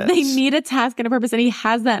purpose. They need a task and a purpose, and he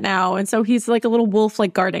has that now. And so he's like a little wolf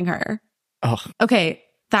like guarding her. Oh. Okay.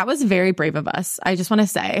 That was very brave of us. I just want to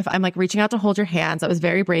say, if I'm like reaching out to hold your hands, that was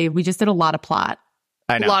very brave. We just did a lot of plot.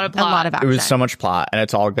 I know. A lot of plot. A lot of action. It was so much plot, and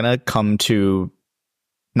it's all gonna come to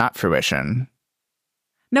not fruition.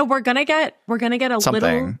 No, we're gonna get a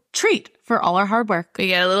little treat for all our hard work. We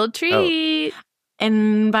get a little treat.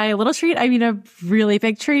 And by a little treat, I mean a really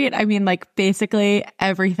big treat. I mean like basically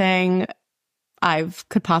everything I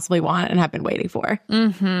could possibly want and have been waiting for.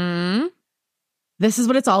 Mm-hmm. This is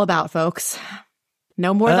what it's all about, folks.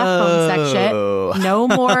 No more of that phone sex shit. No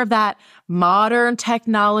more of that modern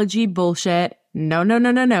technology bullshit.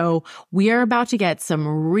 No. We are about to get some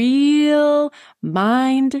real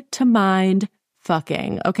mind-to-mind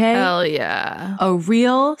fucking, okay? Hell yeah. A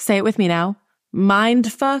real, say it with me now,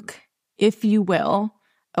 mind fuck, if you will.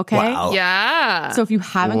 Okay? Wow. Yeah. So if you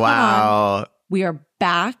haven't come on, we are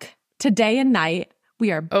back to day and night.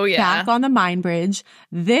 We are back on the Mind Bridge.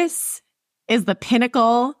 This is the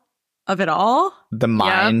pinnacle of it all. The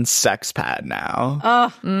mind sex pad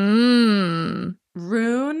now. Rune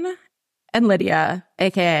and Lydia,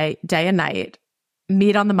 aka Day and Night,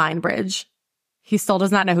 meet on the Mind Bridge. He still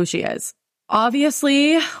does not know who she is.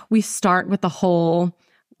 Obviously, we start with the whole,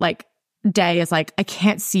 like, Day is like, I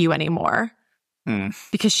can't see you anymore.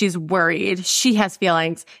 Because she's worried. She has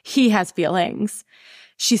feelings. He has feelings.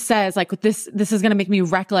 She says, like, this is going to make me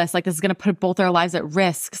reckless. Like, this is going to put both our lives at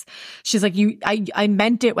risks. She's like, I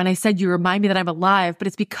meant it when I said you remind me that I'm alive, but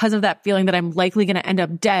it's because of that feeling that I'm likely going to end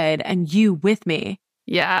up dead and you with me.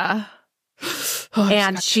 Yeah.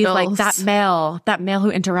 And she's like, that male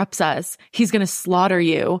who interrupts us, he's going to slaughter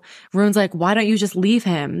you. Rune's like, why don't you just leave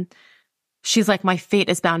him? She's like, my fate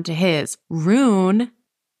is bound to his. Rune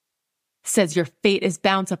says, your fate is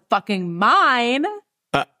bound to fucking mine.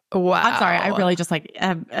 Wow. I'm sorry. I really just like,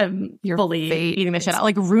 you're fully eating the shit out.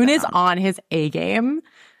 Like, Rune is on his A game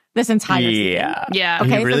this entire season. Yeah.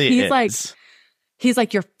 Okay. He really so he's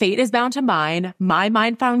like, your fate is bound to mine. My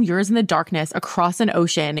mind found yours in the darkness across an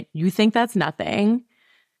ocean. You think that's nothing.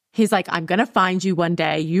 He's like, I'm going to find you one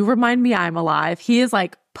day. You remind me I'm alive. He is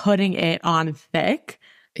like putting it on thick.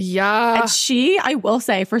 Yeah. And I will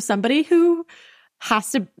say, for somebody who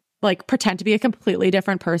has to like pretend to be a completely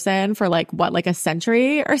different person for like a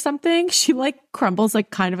century or something. She like crumbles like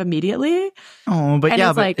kind of immediately. Oh, but And yeah,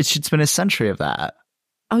 it's but like- it's been a century of that.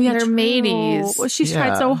 Oh yeah, They're true. mateys. Well, she's Yeah.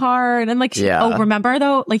 tried so hard, and like, Yeah. remember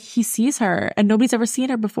though, like he sees her, and nobody's ever seen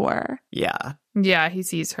her before. Yeah. Yeah, he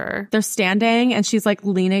sees her. They're standing, and she's like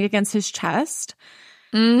leaning against his chest,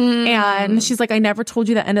 Mm. and she's like, "I never told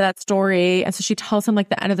you the end of that story," and so she tells him like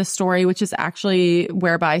the end of the story, which is actually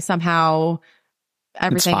whereby somehow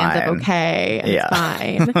everything ends up fine. okay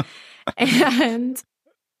and it's fine, and.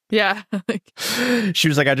 Yeah. She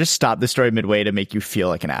was like, I just stopped the story midway to make you feel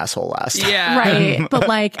like an asshole last time. Yeah. Right. But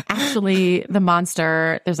like actually the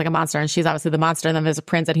monster, there's like a monster and she's obviously the monster, and then there's a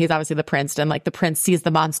prince and he's obviously the prince, and like the prince sees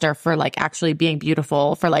the monster for like actually being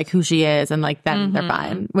beautiful for like who she is, and like then they're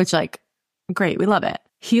fine, which like great, we love it.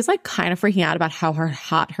 He's like kind of freaking out about how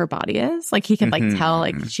hot her body is. Like he can like tell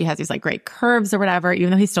like she has these like great curves or whatever,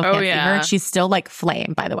 even though he still can't see her. She's still like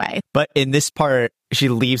flame, by the way. But in this part, she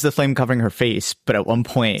leaves the flame covering her face, but at one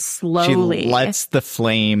point, Slowly. she lets the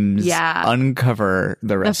flames uncover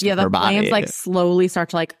the rest of her the body. flames like slowly start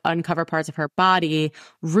to like uncover parts of her body.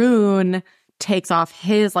 Rune takes off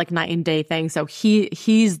his like night and day thing, so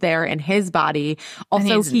he's there in his body. Also,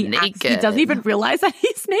 he's he naked. doesn't even realize that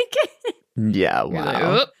he's naked. Yeah,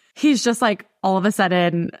 wow. Oop. He's just like all of a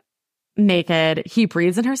sudden naked. He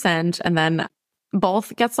breathes in her scent, and then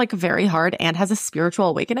both gets like very hard and has a spiritual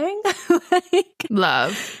awakening. Like,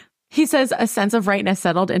 Love. he says a sense of rightness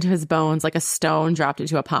settled into his bones like a stone dropped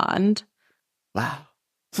into a pond, Wow.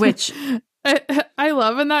 which I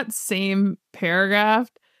love in that same paragraph,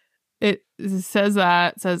 it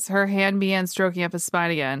says her hand began stroking up his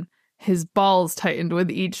spine again. His balls tightened with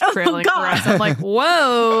each trailing caress. I'm like,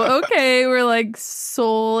 whoa, okay, we're like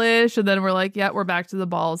soulish, and then we're like, yeah, we're back to the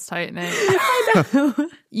balls tightening. I know.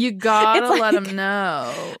 You gotta It's let like- him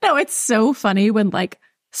know. No, it's so funny when like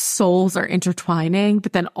souls are intertwining,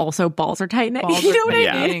 but then also balls are tightening. Balls You know are what I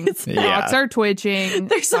tightening. mean? It's Yeah. Cocks are twitching.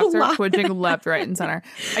 There's a Cocks are lot. twitching left, right, and center.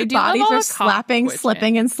 I do bodies love all are the cock slapping, twitching.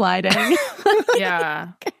 slipping, and sliding.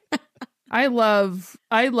 Yeah. I love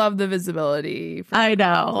the visibility. for I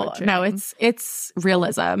know. twitching. No, it's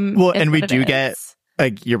realism. Well, It's and we what it do is. get,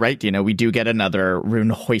 like, you're right, Dina, we do get another Rune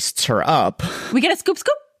hoists her up. we get a scoop.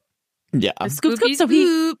 Yeah. A scoop. So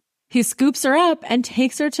he scoops her up and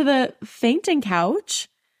takes her to the fainting couch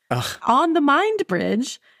Ugh. on the mind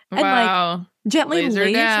bridge, and like Wow. gently Lays her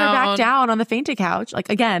lays her back down. down on the fainting couch. Like,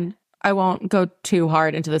 again, I won't go too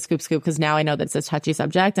hard into the scoop because now I know that's a touchy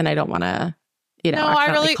subject and I don't want to, No, I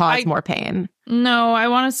accidentally really- cause more pain. No, I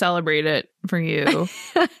want to celebrate it for you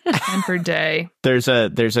and for Day. There's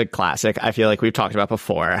a classic I feel like we've talked about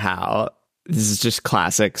before, how this is just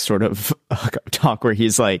classic sort of talk where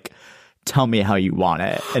he's like, tell me how you want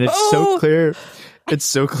it. And it's so clear. It's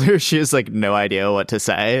so clear she has like no idea what to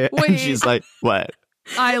say. Wait. And she's like, what?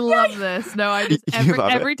 I love this. No, I just You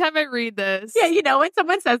love it. every time I read this. Yeah, you know, when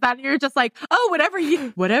someone says that, and you're just like, oh,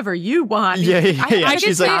 whatever you want. Yeah, yeah, yeah. I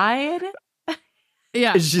She's decide.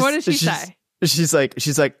 Yeah. What does she say? She's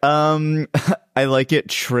like, I like it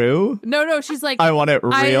true. No, she's like, I want it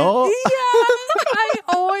real. I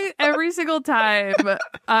always, every single time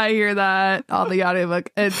I hear that on the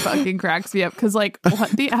audiobook, it fucking cracks me up. Cause like,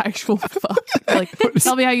 what the actual fuck? Like,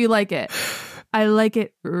 tell me how you like it. I like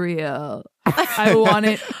it real. I want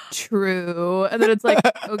it true. And then it's like,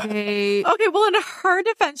 okay. Okay, well, in her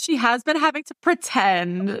defense, she has been having to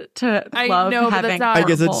pretend to I love know, but having. that's not- I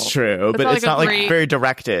guess horrible. it's true, It's but not it's like a not like great- very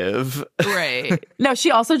directive. Right. No, she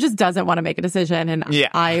also just doesn't want to make a decision, and Yeah.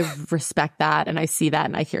 I respect that, and I see that,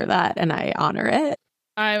 and I hear that, and I honor it.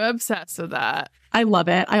 I'm obsessed with that. I love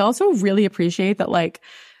it. I also really appreciate that, like,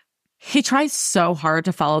 he tries so hard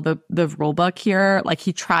to follow the rule book here. Like,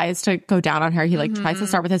 he tries to go down on her. He like tries to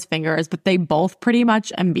start with his fingers, but they both pretty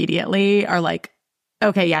much immediately are like,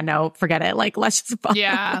 okay, yeah, no, forget it. Like, let's just follow.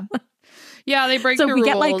 Yeah. Yeah, they break So the we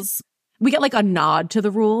rules. get like a nod to the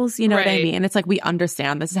rules, you know what I Right. mean? It's like, we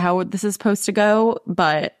understand this is how this is supposed to go.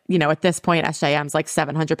 But, you know, at this point, SJM's like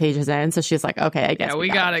 700 pages in. So she's like, okay, I guess Yeah, we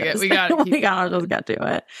gotta gotta just- we gotta keep we gotta just get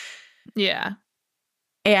to it. Yeah.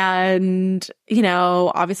 And, you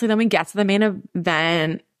know, obviously then we get to the main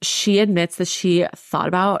event. She admits that she thought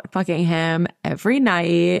about fucking him every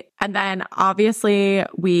night. And then obviously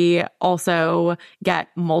we also get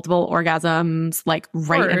multiple orgasms like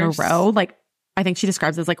right in a course. row. Like, I think she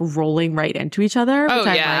describes it as like rolling right into each other. Oh, which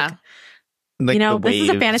I'm yeah. like, Like you know, the this is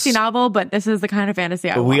a waves. fantasy novel, but this is the kind of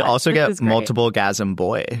fantasy I But we want. also This get is great. multiple gasm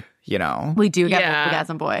boy, you know? We do get Yeah. multiple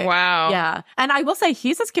orgasm boy. Wow. Yeah. And I will say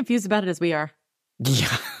he's as confused about it as we are.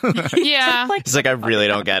 Yeah. Yeah. Like, He's like, I really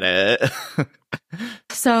don't get it.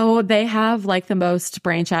 So they have like the most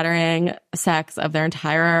brain shattering sex of their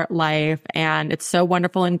entire life. And it's so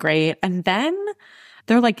wonderful and great. And then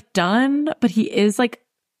they're like done, but he is like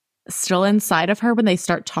still inside of her when they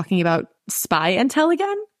start talking about spy intel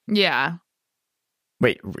again. Yeah.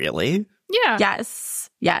 Wait, really? Yeah. Yes.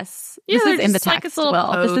 Yes. Yeah, This is in the just like text, a little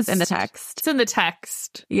Will. This is in the post. text. It's in the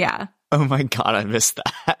text. Yeah. Oh my God, I missed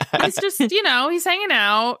that. It's just, he's hanging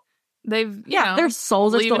out. They've, Their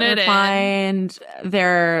souls are still leaving it in. intertwined.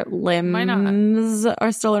 Their limbs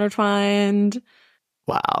are still intertwined.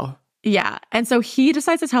 Wow. Yeah. And so he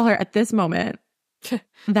decides to tell her at this moment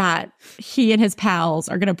that he and his pals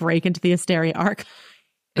are going to break into the Asteria arc.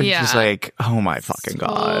 And Yeah. she's like, oh my fucking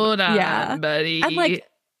God. Hold on, Yeah. buddy. I'm like,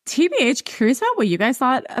 TBH, curious about what you guys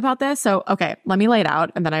thought about this. So, okay, let me lay it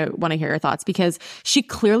out and then I want to hear your thoughts because she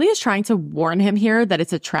clearly is trying to warn him here that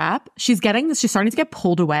it's a trap. She's starting to get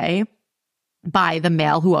pulled away by the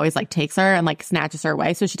male who always like takes her and like snatches her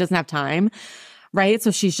away. So she doesn't have time. Right. So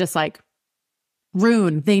she's just like,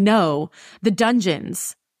 Rune, they know the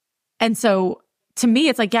dungeons. And so to me,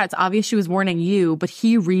 it's like, yeah, it's obvious she was warning you, but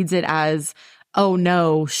he reads it as, oh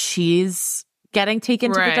no, she's getting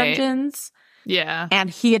taken to the dungeons. Yeah. And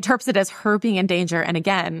he interprets it as her being in danger. And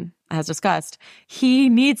again, as discussed, he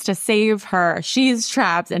needs to save her. She's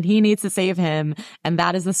trapped and he needs to save him. And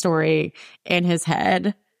that is the story in his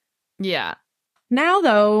head. Yeah. Now,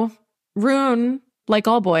 though, Rune, like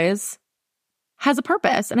all boys, has a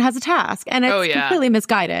purpose and has a task. And it's completely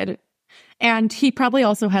misguided. And he probably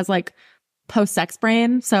also has like post-sex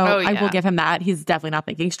brain. So I will give him that. He's definitely not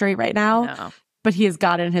thinking straight right now. No. But he has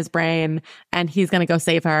got it in his brain and he's going to go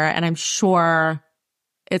save her. And I'm sure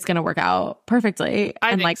it's going to work out perfectly.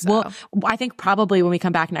 I think probably when we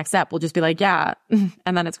come back next step, we'll just be like, yeah.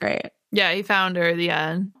 And then it's great. Yeah, he found her at the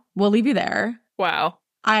end. We'll leave you there. Wow.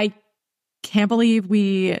 I can't believe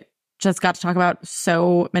we just got to talk about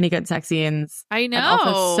so many good sex scenes. I know. And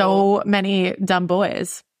also so many dumb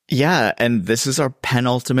boys. Yeah. And this is our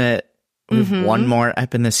penultimate. We have one more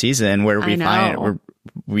ep in the season where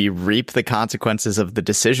we reap the consequences of the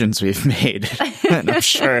decisions we've made. And I'm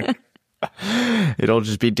sure it'll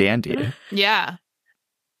just be dandy. Yeah.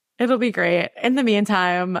 It'll be great. In the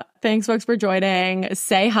meantime, thanks folks for joining.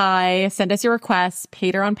 Say hi, send us your requests,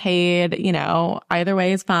 paid or unpaid, either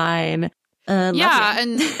way is fine. Yeah.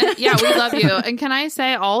 And we love you. And can I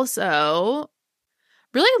say also,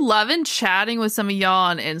 really loving chatting with some of y'all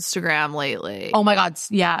on Instagram lately. Oh my God.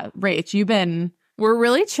 Yeah. Rach, we're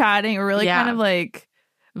really chatting. We're really kind of like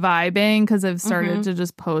vibing because I've started to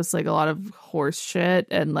just post like a lot of horse shit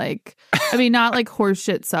and like, I mean, not like horse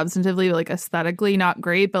shit substantively, but like aesthetically not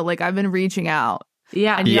great, but like I've been reaching out.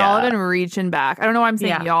 Yeah. And y'all have been reaching back. I don't know why I'm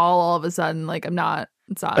saying y'all all of a sudden. Like I'm not.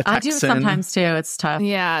 It's not. I do sometimes too. It's tough.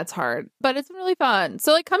 Yeah, it's hard. But it's been really fun.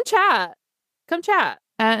 So like come chat.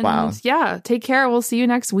 And take care. We'll see you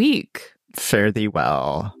next week. Fare thee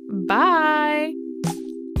well. Bye.